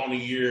football in a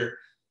year,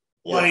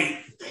 like,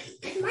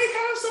 they might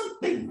have something.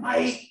 They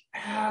might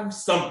have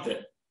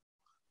something.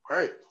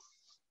 Right.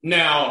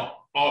 Now,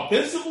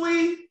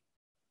 offensively,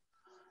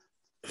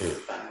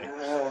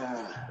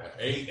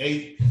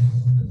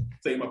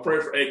 say my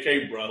prayer for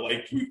AK, bro.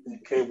 Like,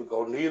 AK, we're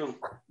going to need him.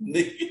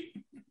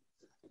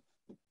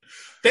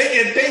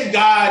 Thank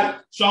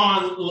God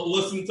Sean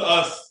listened to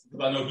us,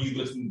 because I know he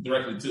listened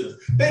directly to us.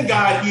 Thank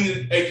God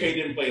AK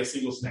didn't play a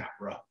single snap,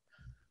 bro.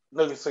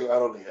 Let me say, I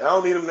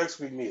don't need him next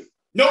week neither.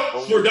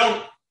 Nope,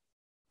 don't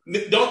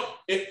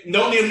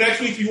need him next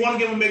week. If you want to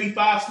give him maybe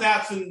 5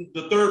 snaps in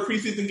the third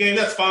preseason game,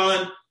 that's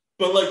fine.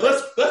 But like,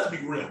 let's be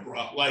real,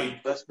 bro.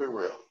 Like, let's be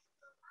real.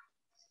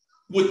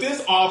 With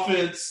this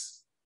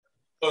offense,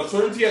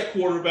 uncertainty at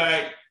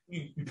quarterback,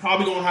 you're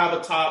probably gonna have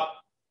a top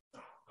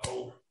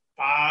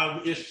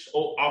 5-ish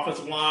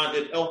offensive line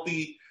that's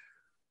healthy.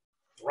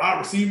 The wide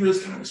receiver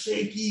is kind of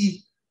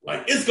shaky.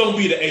 Like, it's gonna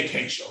be the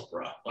AK show,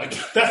 bro. Like,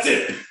 that's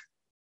it.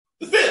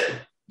 That's it.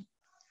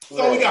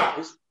 That's all we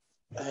got.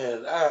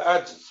 And I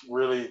just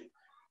really,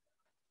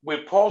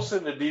 with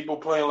Paulson and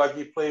Debo playing like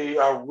he played,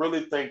 I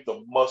really think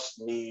the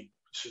must-need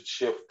should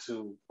shift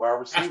to wide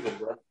receiver,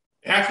 bro.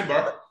 Have to,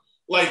 bro.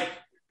 Like,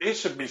 they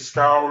should be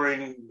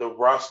scouring the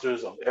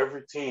rosters of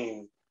every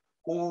team.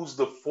 Who's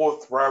the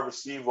 4th wide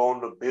receiver on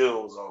the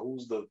Bills, or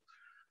who's the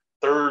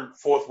 3rd,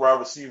 4th wide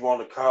receiver on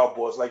the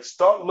Cowboys? Like,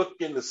 start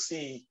looking to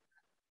see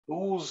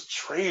who's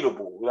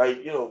tradable.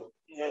 Like,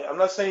 I'm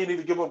not saying you need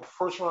to give up a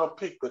 1st round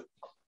pick, but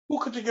who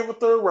could you give a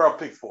 3rd round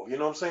pick for? You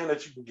know what I'm saying?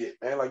 That you can get,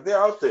 man. Like, they're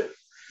out there.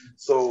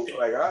 So,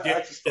 like,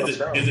 I just is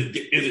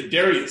it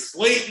Darius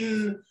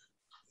Slayton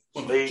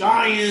from the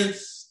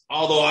Giants?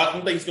 Although I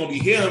don't think it's going to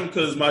be him,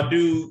 because my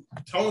dude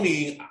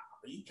Tony,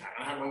 he kind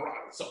of having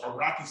a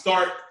rocky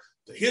start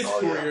to his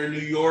career in New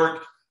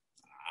York.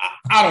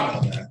 I don't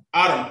know, man.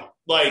 I don't know.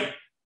 Like,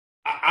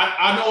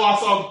 I know I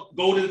saw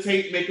Golden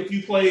Tate make a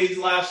few plays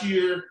last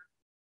year,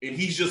 and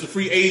he's just a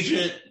free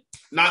agent,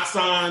 not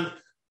signed.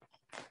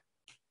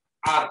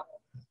 I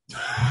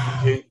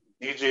don't know.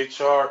 DJ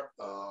Chark,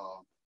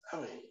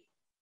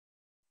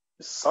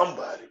 it's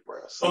somebody,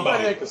 bro.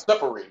 Somebody that can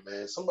separate,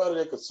 man. Somebody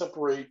that can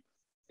separate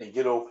and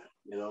get open,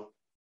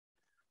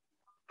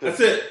 That's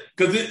it.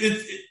 Because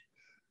it's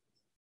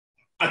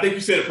I think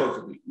you said it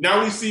perfectly. Now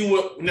we don't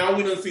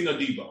see no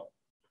Debo.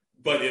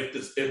 But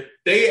if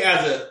they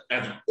as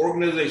an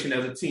organization,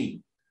 as a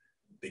team,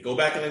 they go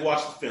back and they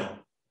watch the film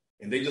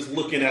and they just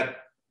looking at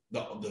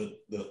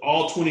the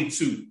all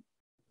 22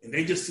 and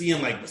they just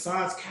seeing, like,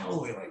 besides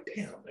Callaway, like,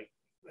 damn, like,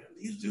 man,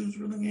 these dudes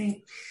really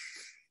ain't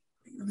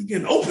really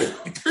getting open.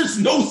 Like, there's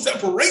no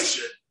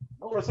separation.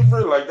 No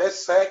separation. Like that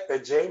sack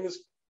that Jameis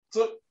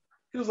took,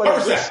 he was like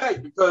a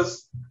sack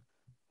because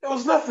it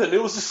was nothing.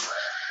 It was just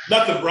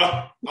nothing,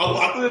 bro.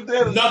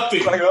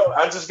 Nothing. Like,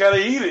 I just gotta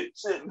eat it.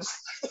 Shit.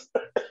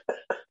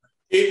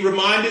 It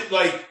reminded,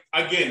 like,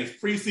 again, it's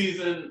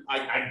preseason.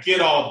 I get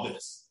all of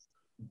this.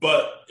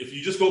 But if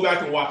you just go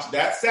back and watch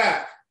that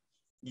sack,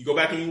 you go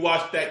back and you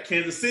watch that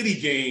Kansas City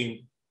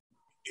game,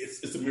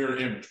 it's a mirror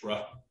image,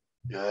 bro.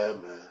 Yeah,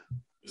 man.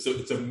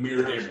 It's a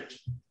mirror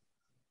image.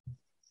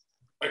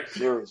 Like,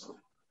 seriously.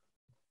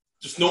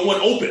 Just no one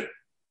open.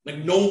 Like,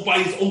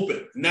 nobody's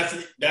open. And that's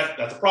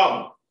a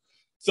problem.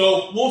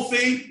 So we'll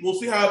see. We'll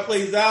see how it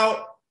plays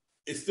out.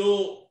 It's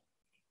still,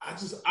 I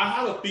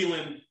have a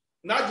feeling,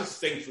 not just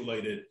Saints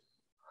related,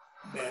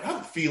 man, I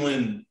have a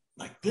feeling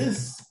like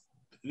this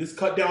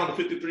cut down to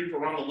 53 for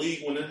around the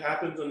league when it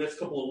happens in the next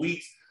couple of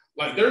weeks.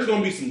 Like, there's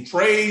going to be some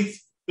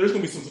trades. There's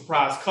going to be some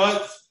surprise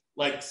cuts.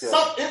 Like,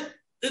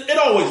 it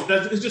always,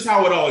 it's just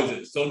how it always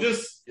is. So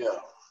just,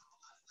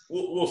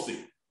 we'll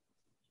see.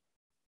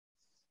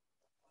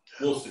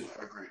 We'll see.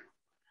 I agree.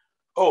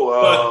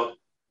 Oh,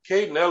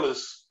 Caden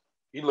Ellis,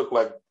 he looked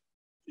like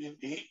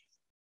he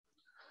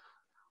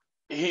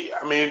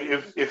I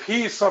mean, if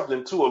he's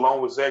something too,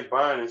 along with Zach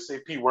Bond, and say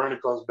Pete Werner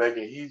comes back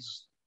and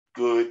he's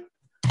good,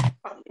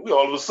 I mean, we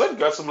all of a sudden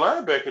got some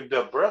linebacker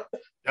depth, bro.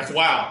 That's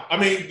wild. I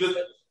mean,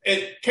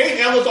 Caden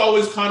Ellis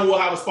always kind of will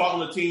have a spot on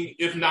the team,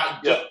 if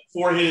not just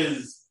for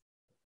his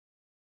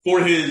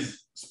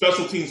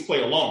special teams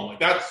play alone. Like,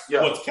 that's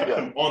what's kept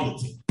him on the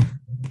team.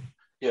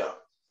 Yeah.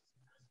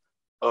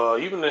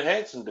 Even the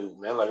Hanson dude,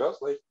 man. Like, I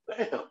was like,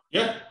 damn.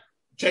 Yeah.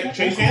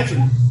 Chase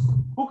Hansen.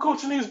 Who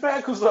coaching these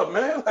backers up,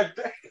 man? Like,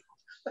 damn.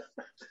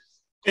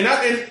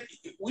 And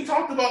we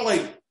talked about,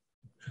 like,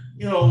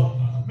 you know,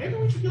 maybe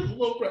we should give a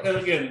little. And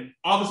again,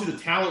 obviously the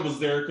talent was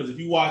there, because if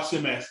you watched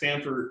him at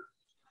Stanford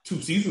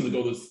 2 seasons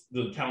ago,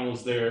 the talent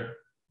was there.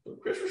 But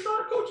Chris Richard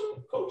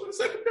coaching the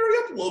secondary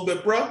up a little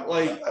bit, bro.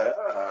 Like,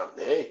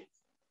 hey,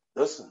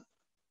 listen,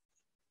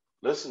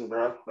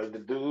 bro. Like, the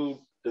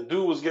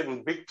dude was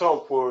getting big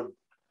talk for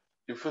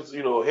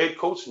head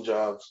coaching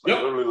jobs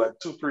literally like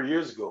 2-3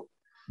 years ago.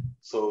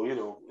 So,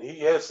 he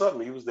had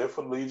something. He was there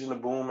for the Legion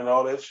of Boom and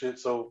all that shit.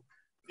 So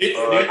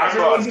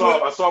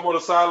I saw him on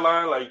the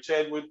sideline, like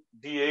Chadwick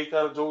DA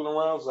kind of joking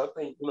around. So I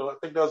think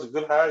that was a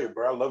good hire,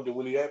 bro. I loved it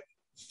when he happened.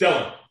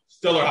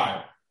 Stellar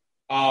hire.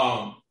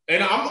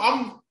 And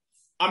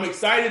I'm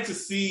excited to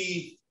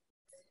see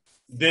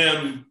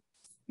them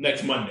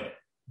next Monday.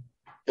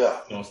 Yeah.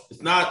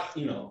 It's not,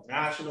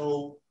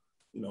 national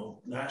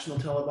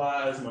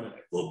televised Monday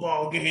Night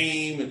Football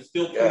game. It's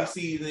still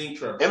preseason.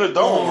 Trevor in a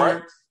dome,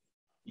 Lawrence. right?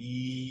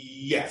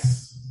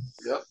 Yes.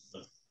 Yep.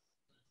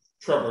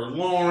 Trevor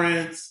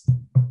Lawrence.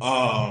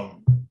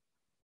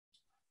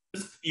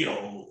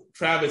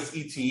 Travis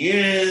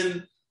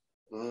Etienne.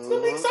 It's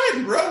gonna be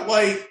exciting, bro.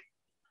 Like,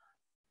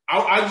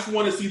 I just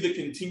want to see the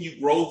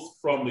continued growth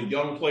from the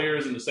young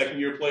players and the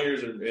second-year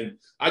players, and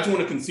I just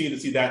want to continue to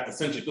see that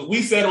essentially, because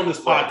we said on this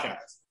podcast,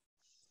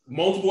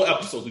 multiple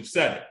episodes, we've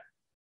said it.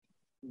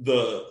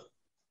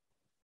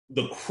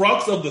 The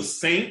crux of the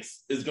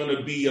Saints is going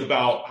to be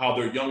about how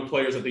their young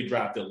players that they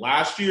drafted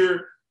last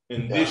year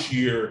and this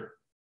year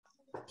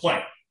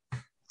play.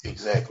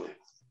 Exactly.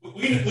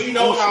 We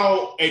know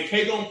how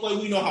AK gonna play.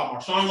 We know how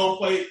Marshawn gonna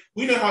play.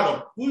 We know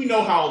how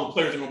the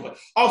players are gonna play.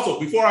 Also,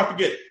 before I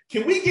forget,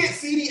 can we get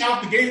CD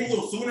out the game a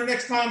little sooner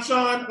next time,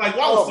 Sean? Like,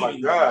 why was my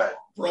God,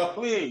 bro?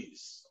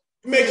 Please,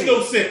 it makes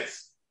no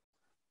sense.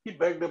 He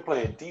back there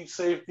playing deep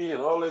safety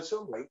and all that shit.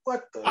 I'm like,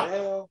 what the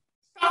hell?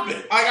 Stop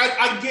it!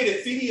 I get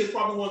it. CD is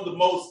probably one of the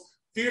most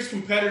fierce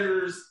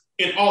competitors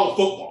in all of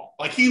football.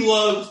 Like, he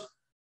loves,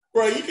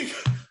 bro. You can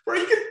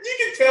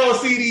tell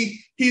CD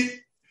he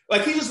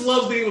just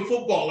loves the game of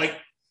football. Like,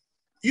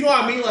 you know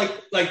what I mean?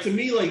 Like to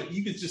me, like,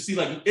 you could just see,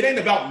 like, it ain't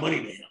about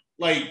money to him.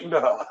 Like,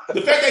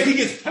 the fact that he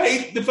gets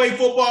paid to play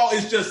football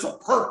is just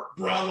superb,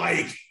 bro.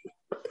 Like,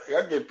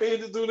 I get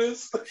paid to do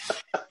this.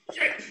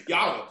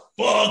 Y'all are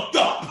fucked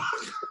up.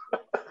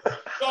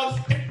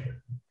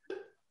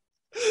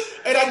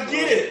 And I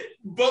get it,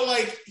 but,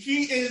 like,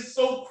 he is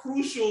so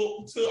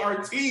crucial to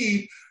our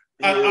team.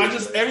 I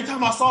just, every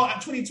time I saw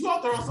at 22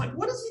 out there, I was like,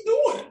 what is he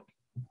doing?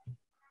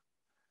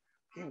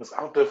 He was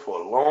out there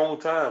for a long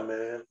time,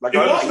 man. Like,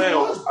 I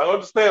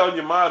understand on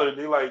your monitor,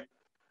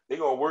 they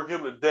gonna work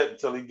him to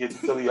death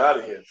until he out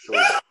of here. So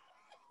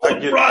I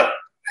get it.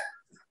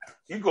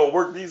 You gonna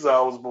work these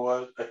hours,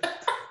 boy.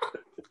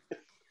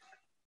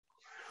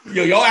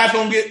 Yo, y'all ass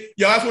want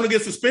to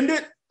get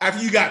suspended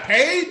after you got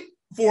paid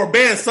for a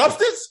banned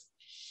substance?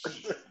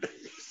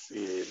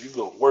 Yeah, he's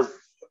gonna work.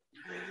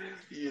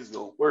 He is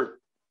gonna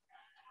work.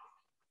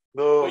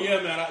 No. But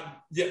yeah, man.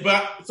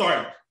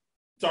 Sorry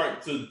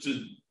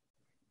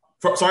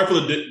for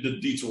the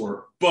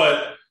detour,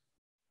 but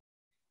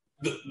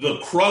the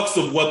crux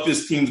of what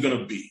this team's going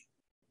to be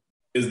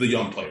is the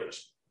young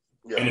players.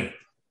 Yeah. And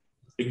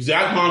if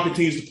Zach Bond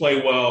continues to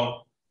play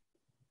well,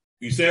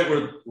 you said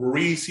with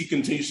Ruiz, he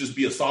continues to just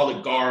be a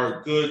solid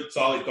guard, good,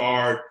 solid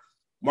guard.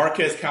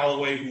 Marquez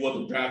Callaway, who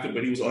wasn't drafted,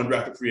 but he was an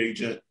undrafted free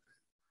agent.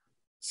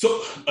 So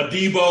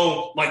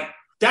Adebo, like,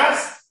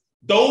 that's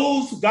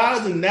those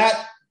guys in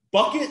that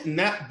bucket, in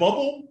that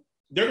bubble,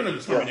 they're going to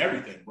determine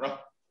everything, bro.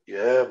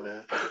 Yeah,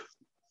 man.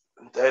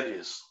 That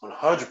is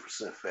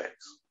 100%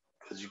 facts.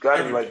 Because you got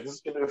to, like,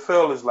 this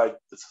NFL is like,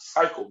 it's a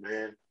cycle,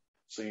 man.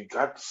 So you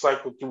got to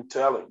cycle through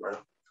talent, bro.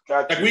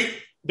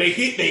 They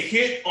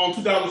hit on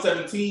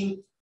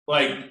 2017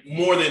 like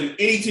more than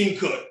any team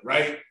could,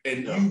 right?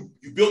 And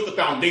you built the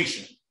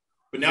foundation.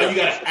 But now you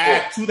got to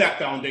add to that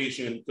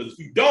foundation, because if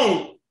you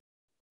don't,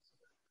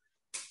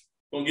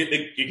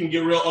 it can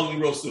get real ugly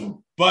real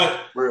soon. But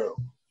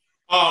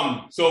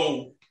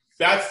so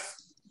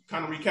that's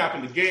kind of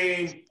recapping the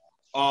game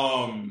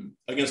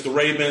against the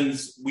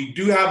Ravens. We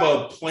do have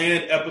a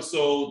planned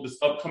episode this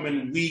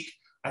upcoming week.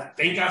 I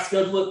think I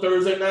scheduled it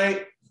Thursday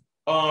night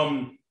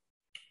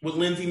with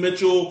Lindsay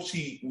Mitchell.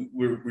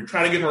 We're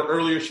trying to get her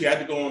earlier. She had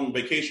to go on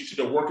vacation. She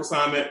did a work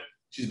assignment.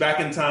 She's back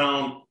in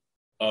town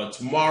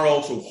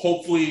tomorrow. So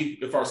hopefully,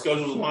 if our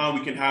schedules align,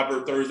 we can have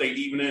her Thursday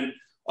evening.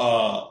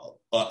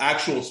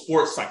 Actual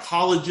sports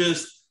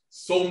psychologist.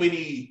 So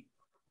many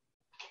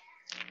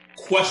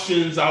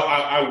questions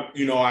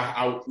we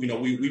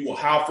will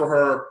have for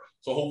her.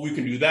 So hopefully we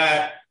can do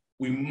that.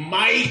 We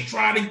might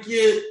try to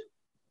get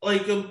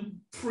like a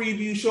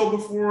preview show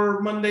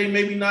before Monday,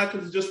 maybe not,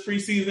 because it's just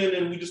preseason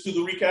and we just do the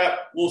recap.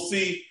 We'll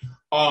see.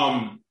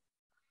 And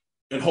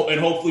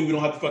hopefully we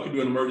don't have to fucking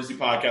do an emergency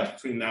podcast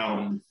between now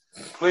and.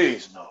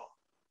 Please no.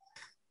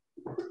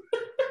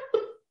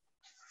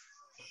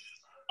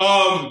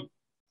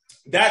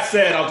 That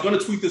said, I was going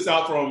to tweet this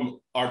out from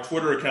our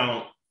Twitter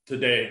account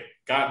today.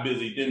 Got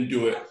busy, didn't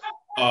do it.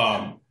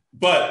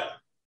 But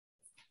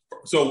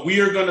so we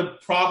are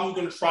probably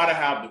going to try to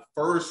have the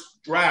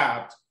first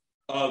draft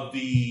of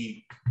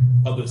the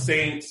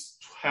Saints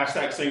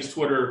 #Saints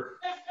Twitter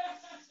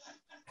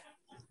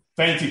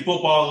Fantasy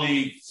Football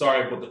League.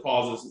 Sorry about the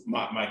pauses.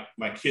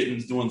 My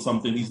kitten's doing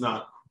something he's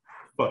not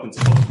fucking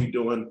supposed to be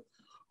doing.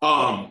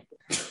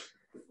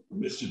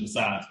 Mischief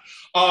aside.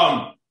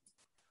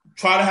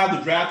 Try to have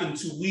the draft in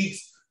 2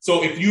 weeks.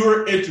 So if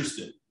you're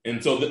interested,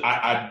 and so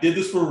I did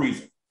this for a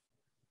reason.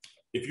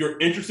 If you're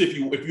interested,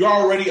 if you're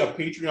already a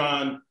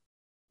Patreon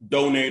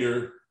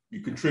donator,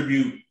 you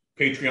contribute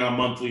Patreon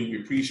monthly.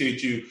 We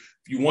appreciate you.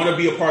 If you want to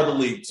be a part of the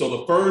league, so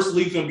the first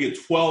league is going to be a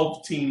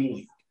 12-team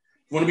league.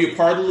 If you want to be a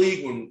part of the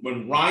league,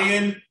 when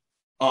Ryan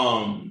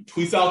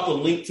tweets out the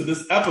link to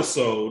this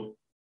episode,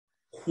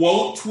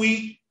 quote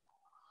tweet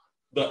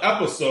the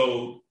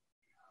episode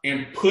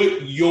and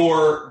put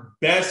your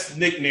best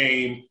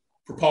nickname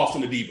for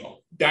Paulson Adebo.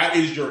 That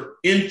is your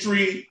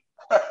entry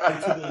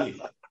into the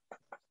league.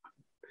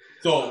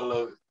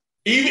 So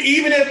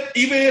even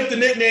if the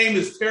nickname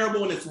is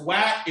terrible and it's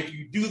whack, if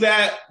you do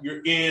that,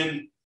 you're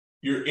in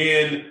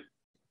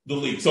the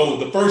league. So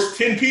the first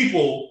 10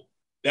 people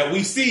that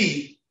we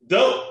see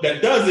that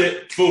does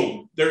it,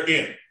 boom, they're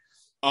in.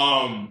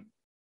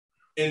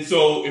 And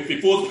so if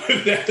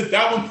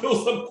that one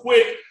fills up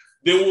quick,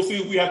 then we'll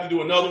see if we have to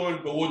do another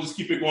one, but we'll just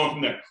keep it going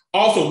from there.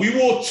 Also, we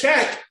will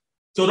check.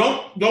 So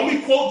don't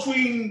be quote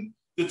tweeting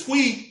the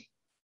tweet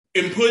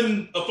and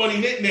putting a funny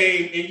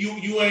nickname, and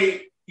you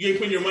ain't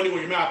putting your money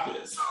where your mouth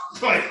is.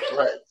 Right.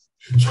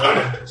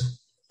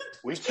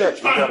 We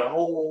checked. We got a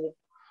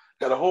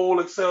whole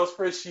Excel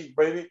spreadsheet,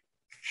 baby.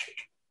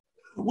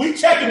 We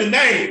checking the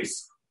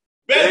names.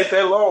 It ain't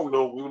that long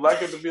though. We would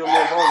like it to be a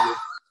little longer.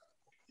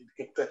 It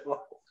ain't that long.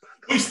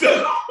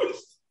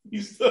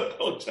 You still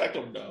don't check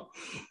them though.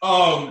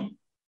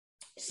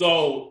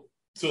 So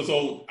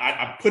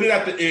I put it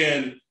at the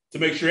end to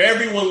make sure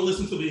everyone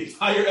listens to the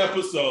entire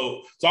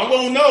episode. So I'm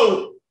gonna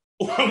know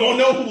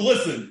who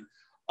listened.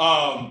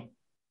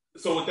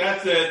 So with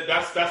that said,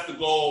 that's the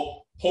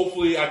goal.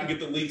 Hopefully I can get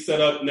the league set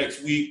up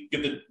next week,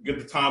 get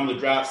the time of the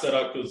draft set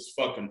up, because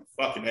fucking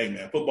hey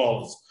man,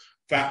 football is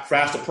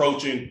fast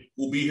approaching.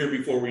 We'll be here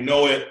before we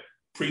know it.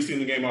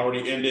 Preseason game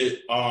already ended.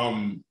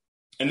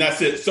 And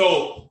that's it.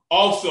 So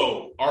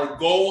also our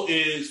goal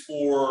is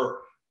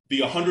for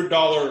the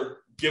 $100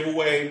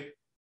 giveaway,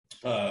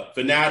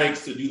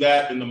 Fanatics, to do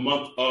that in the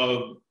month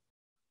of,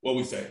 what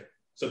we say,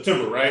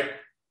 September, right?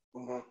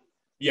 Mm-hmm.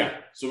 Yeah.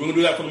 So we're going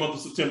to do that for the month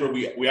of September.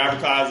 We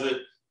advertise it.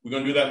 We're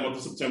going to do that in the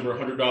month of September,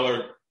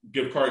 $100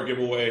 gift card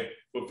giveaway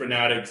for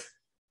Fanatics.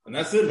 And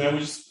that's it, man. We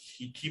just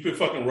keep it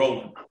fucking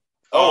rolling.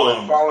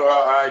 And follow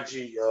our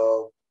IG.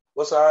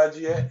 What's our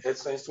IG at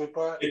Saints Twitter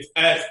Pod? It's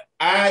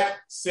at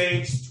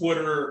Saints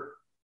Twitter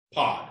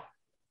Pod.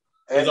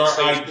 Is our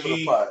Saints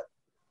IG. Pod.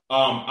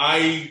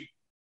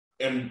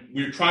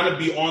 We're trying to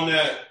be on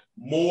that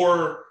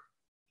more.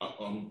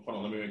 Hold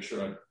on, let me make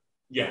sure.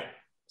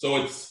 So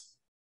it's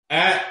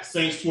at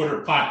Saints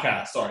Twitter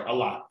Podcast. Sorry, a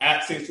lot.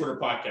 At Saints Twitter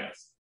Podcast.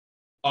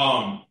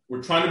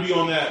 We're trying to be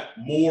on that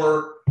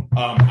more.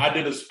 I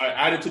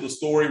added to the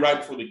story right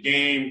before the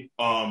game,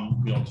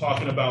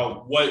 talking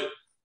about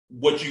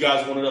what you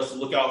guys wanted us to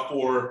look out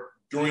for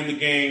during the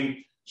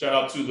game. Shout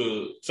out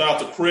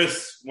to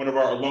Chris, one of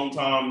our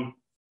longtime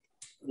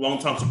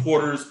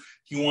supporters.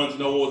 He wanted to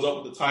know what was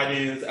up with the tight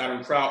ends,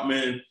 Adam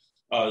Troutman,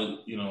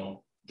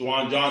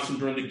 Juwan Johnson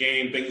during the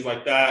game, things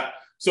like that.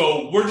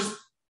 So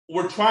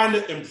we're trying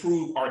to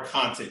improve our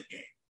content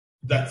game.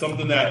 That's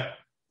something that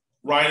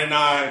Ryan and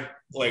I,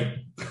 like,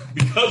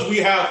 because we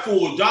have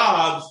full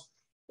jobs,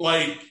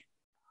 like,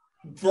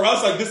 for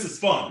us, like, this is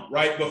fun,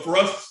 right? But for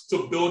us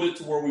to build it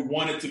to where we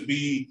want it to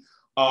be,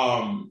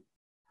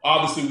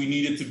 obviously we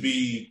need it to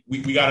be,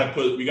 we got to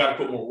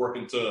put more work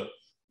into,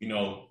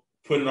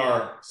 putting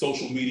our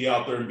social media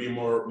out there and being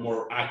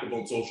more active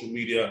on social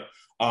media.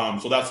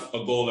 So that's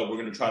a goal that we're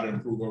going to try to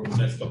improve over the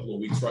next couple of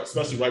weeks, right?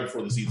 Especially right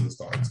before the season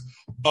starts.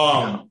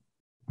 Fuck,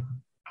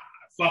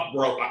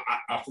 bro.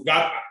 I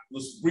forgot.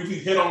 Let's briefly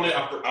hit on it.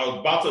 I was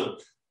about to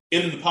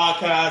end the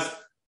podcast.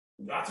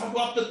 I talk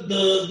about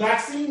the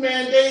vaccine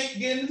mandate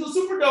getting into the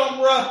Superdome,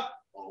 bro.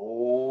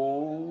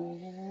 Oh.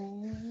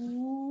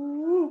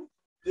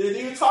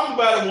 Didn't even talk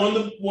about it.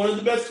 One of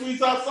the best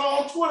tweets I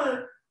saw on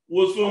Twitter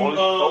was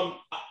from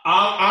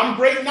I'm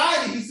Great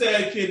 90. He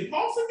said, "Can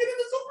Paulson get in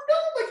the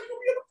Superdome? Like, you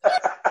gonna be able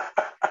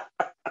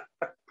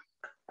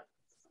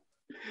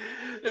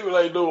to?" They were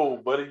like, "No,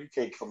 buddy, you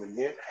can't come in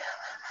here."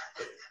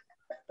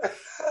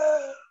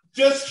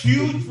 Just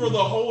huge for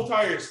the whole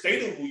entire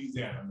state of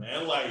Louisiana,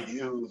 man. Like,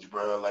 huge,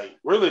 bro. Like,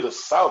 really, the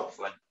South.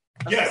 Like,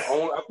 yes,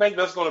 I think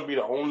that's going to be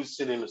the only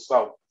city in the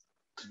South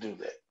to do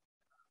that.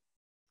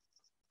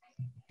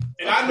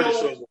 And I know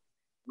sure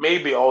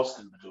maybe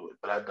Austin to do it,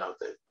 but I doubt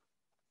that.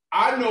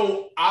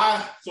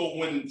 So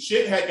when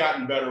shit had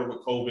gotten better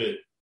with COVID,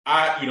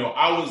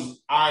 I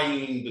was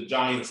eyeing the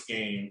Giants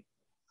game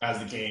as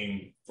the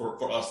game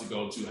for us to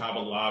go to, have a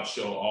live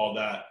show, all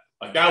that.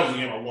 Like, that was the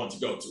game I wanted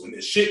to go to. And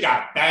this shit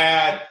got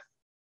bad,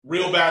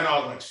 real bad. And I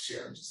was like, shit,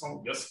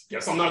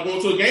 guess I'm not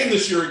going to a game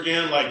this year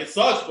again. Like, it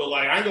sucks, but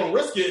like, I ain't going to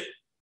risk it.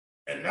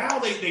 And now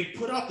they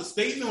put out the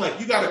statement, like,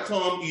 you got to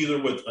come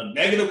either with a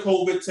negative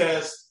COVID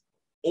test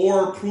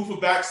or proof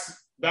of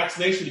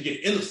vaccination to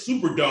get in the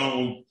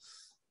Superdome.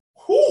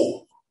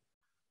 Whew.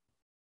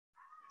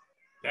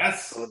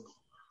 That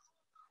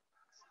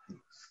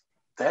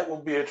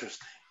will be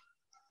interesting.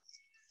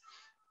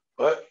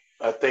 But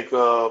I think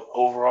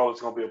overall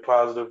it's going to be a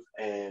positive,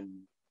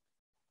 and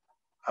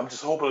I'm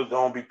just hoping it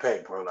don't be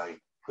packed, bro.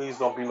 Like, please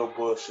don't be no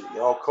bullshit.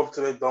 Y'all come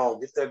to that dome.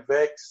 Get that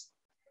vax.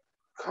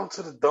 Come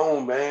to the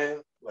dome,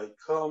 man. Like,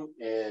 come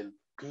and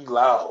be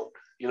loud.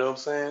 You know what I'm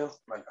saying?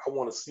 Like, I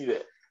want to see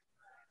that. I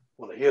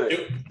want to hear that.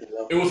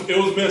 It was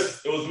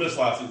missed. It was missed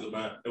last season,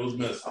 man. It was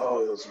missed.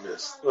 Oh, it was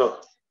missed.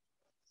 Ugh.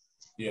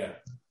 Yeah.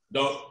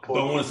 Don't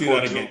want to see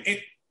that again.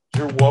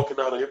 You're walking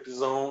out of empty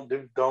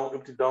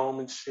dome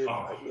and shit.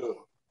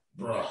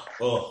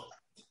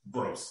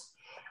 Gross.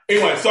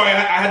 Anyway, sorry,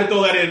 I had to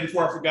throw that in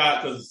before I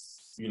forgot because,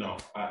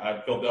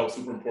 I felt that was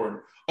super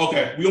important.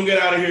 Okay, we're going to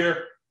get out of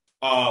here.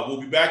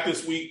 We'll be back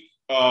this week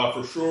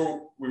for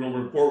sure. We're going to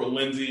report with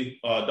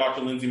Lindsay,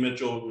 Dr. Lindsay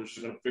Mitchell. We're just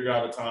going to figure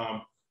out a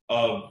time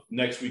of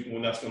next week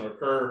when that's going to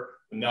occur,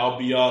 and that'll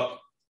be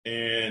up.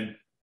 And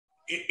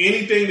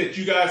anything that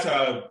you guys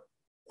have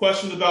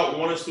questions about,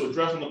 want us to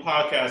address on the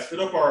podcast,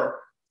 hit up our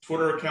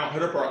Twitter account,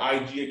 hit up our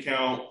IG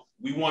account.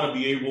 We want to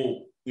be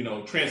able,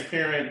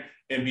 transparent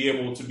and be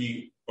able to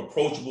be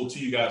approachable to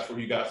you guys for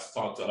you guys to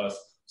talk to us.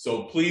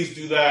 So please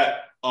do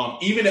that.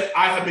 Even if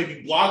I have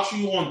maybe blocked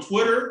you on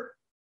Twitter,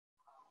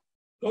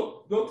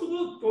 go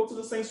to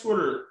the Saints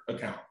Twitter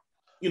account.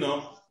 You're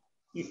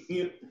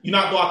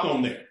not blocked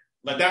on there.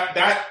 Like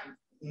that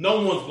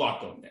no one's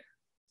blocked on there.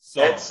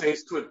 So at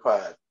Saints Twitter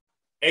Pod.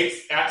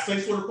 At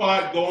Saints Twitter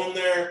Pod, go on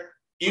there.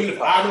 Even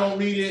if I don't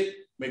read it,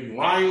 maybe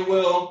Ryan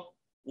will.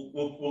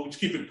 We'll just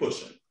keep it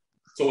pushing.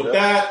 So with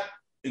that,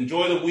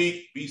 enjoy the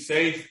week. Be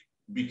safe.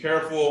 Be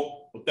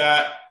careful. With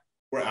that,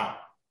 we're out.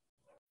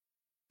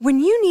 When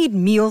you need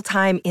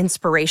mealtime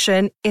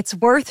inspiration, it's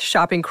worth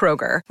shopping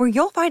Kroger, where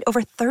you'll find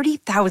over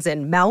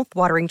 30,000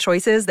 mouth-watering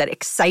choices that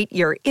excite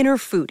your inner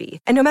foodie.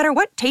 And no matter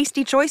what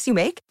tasty choice you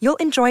make, you'll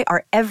enjoy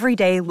our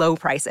everyday low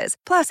prices,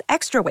 plus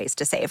extra ways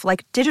to save,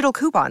 like digital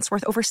coupons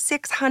worth over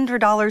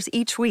 $600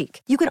 each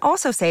week. You can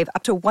also save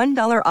up to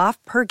 $1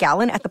 off per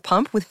gallon at the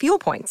pump with fuel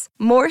points.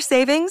 More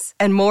savings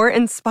and more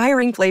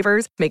inspiring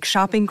flavors make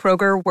shopping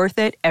Kroger worth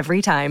it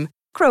every time.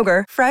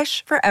 Kroger,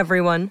 fresh for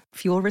everyone.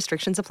 Fuel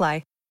restrictions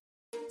apply.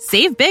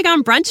 Save big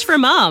on brunch for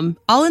mom,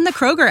 all in the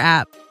Kroger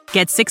app.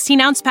 Get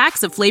 16-ounce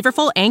packs of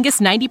flavorful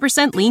Angus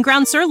 90% lean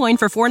ground sirloin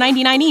for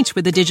 $4.99 each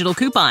with a digital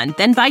coupon.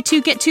 Then buy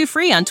 2, get 2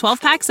 free on 12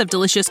 packs of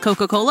delicious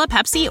Coca-Cola,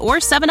 Pepsi, or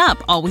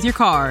 7-Up, all with your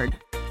card.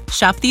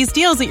 Shop these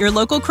deals at your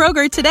local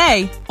Kroger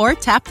today, or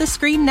tap the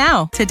screen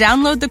now to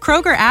download the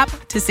Kroger app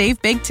to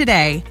save big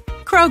today.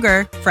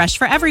 Kroger, fresh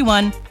for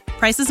everyone.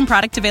 Prices and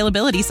product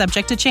availability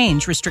subject to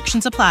change.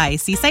 Restrictions apply.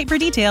 See site for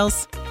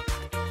details.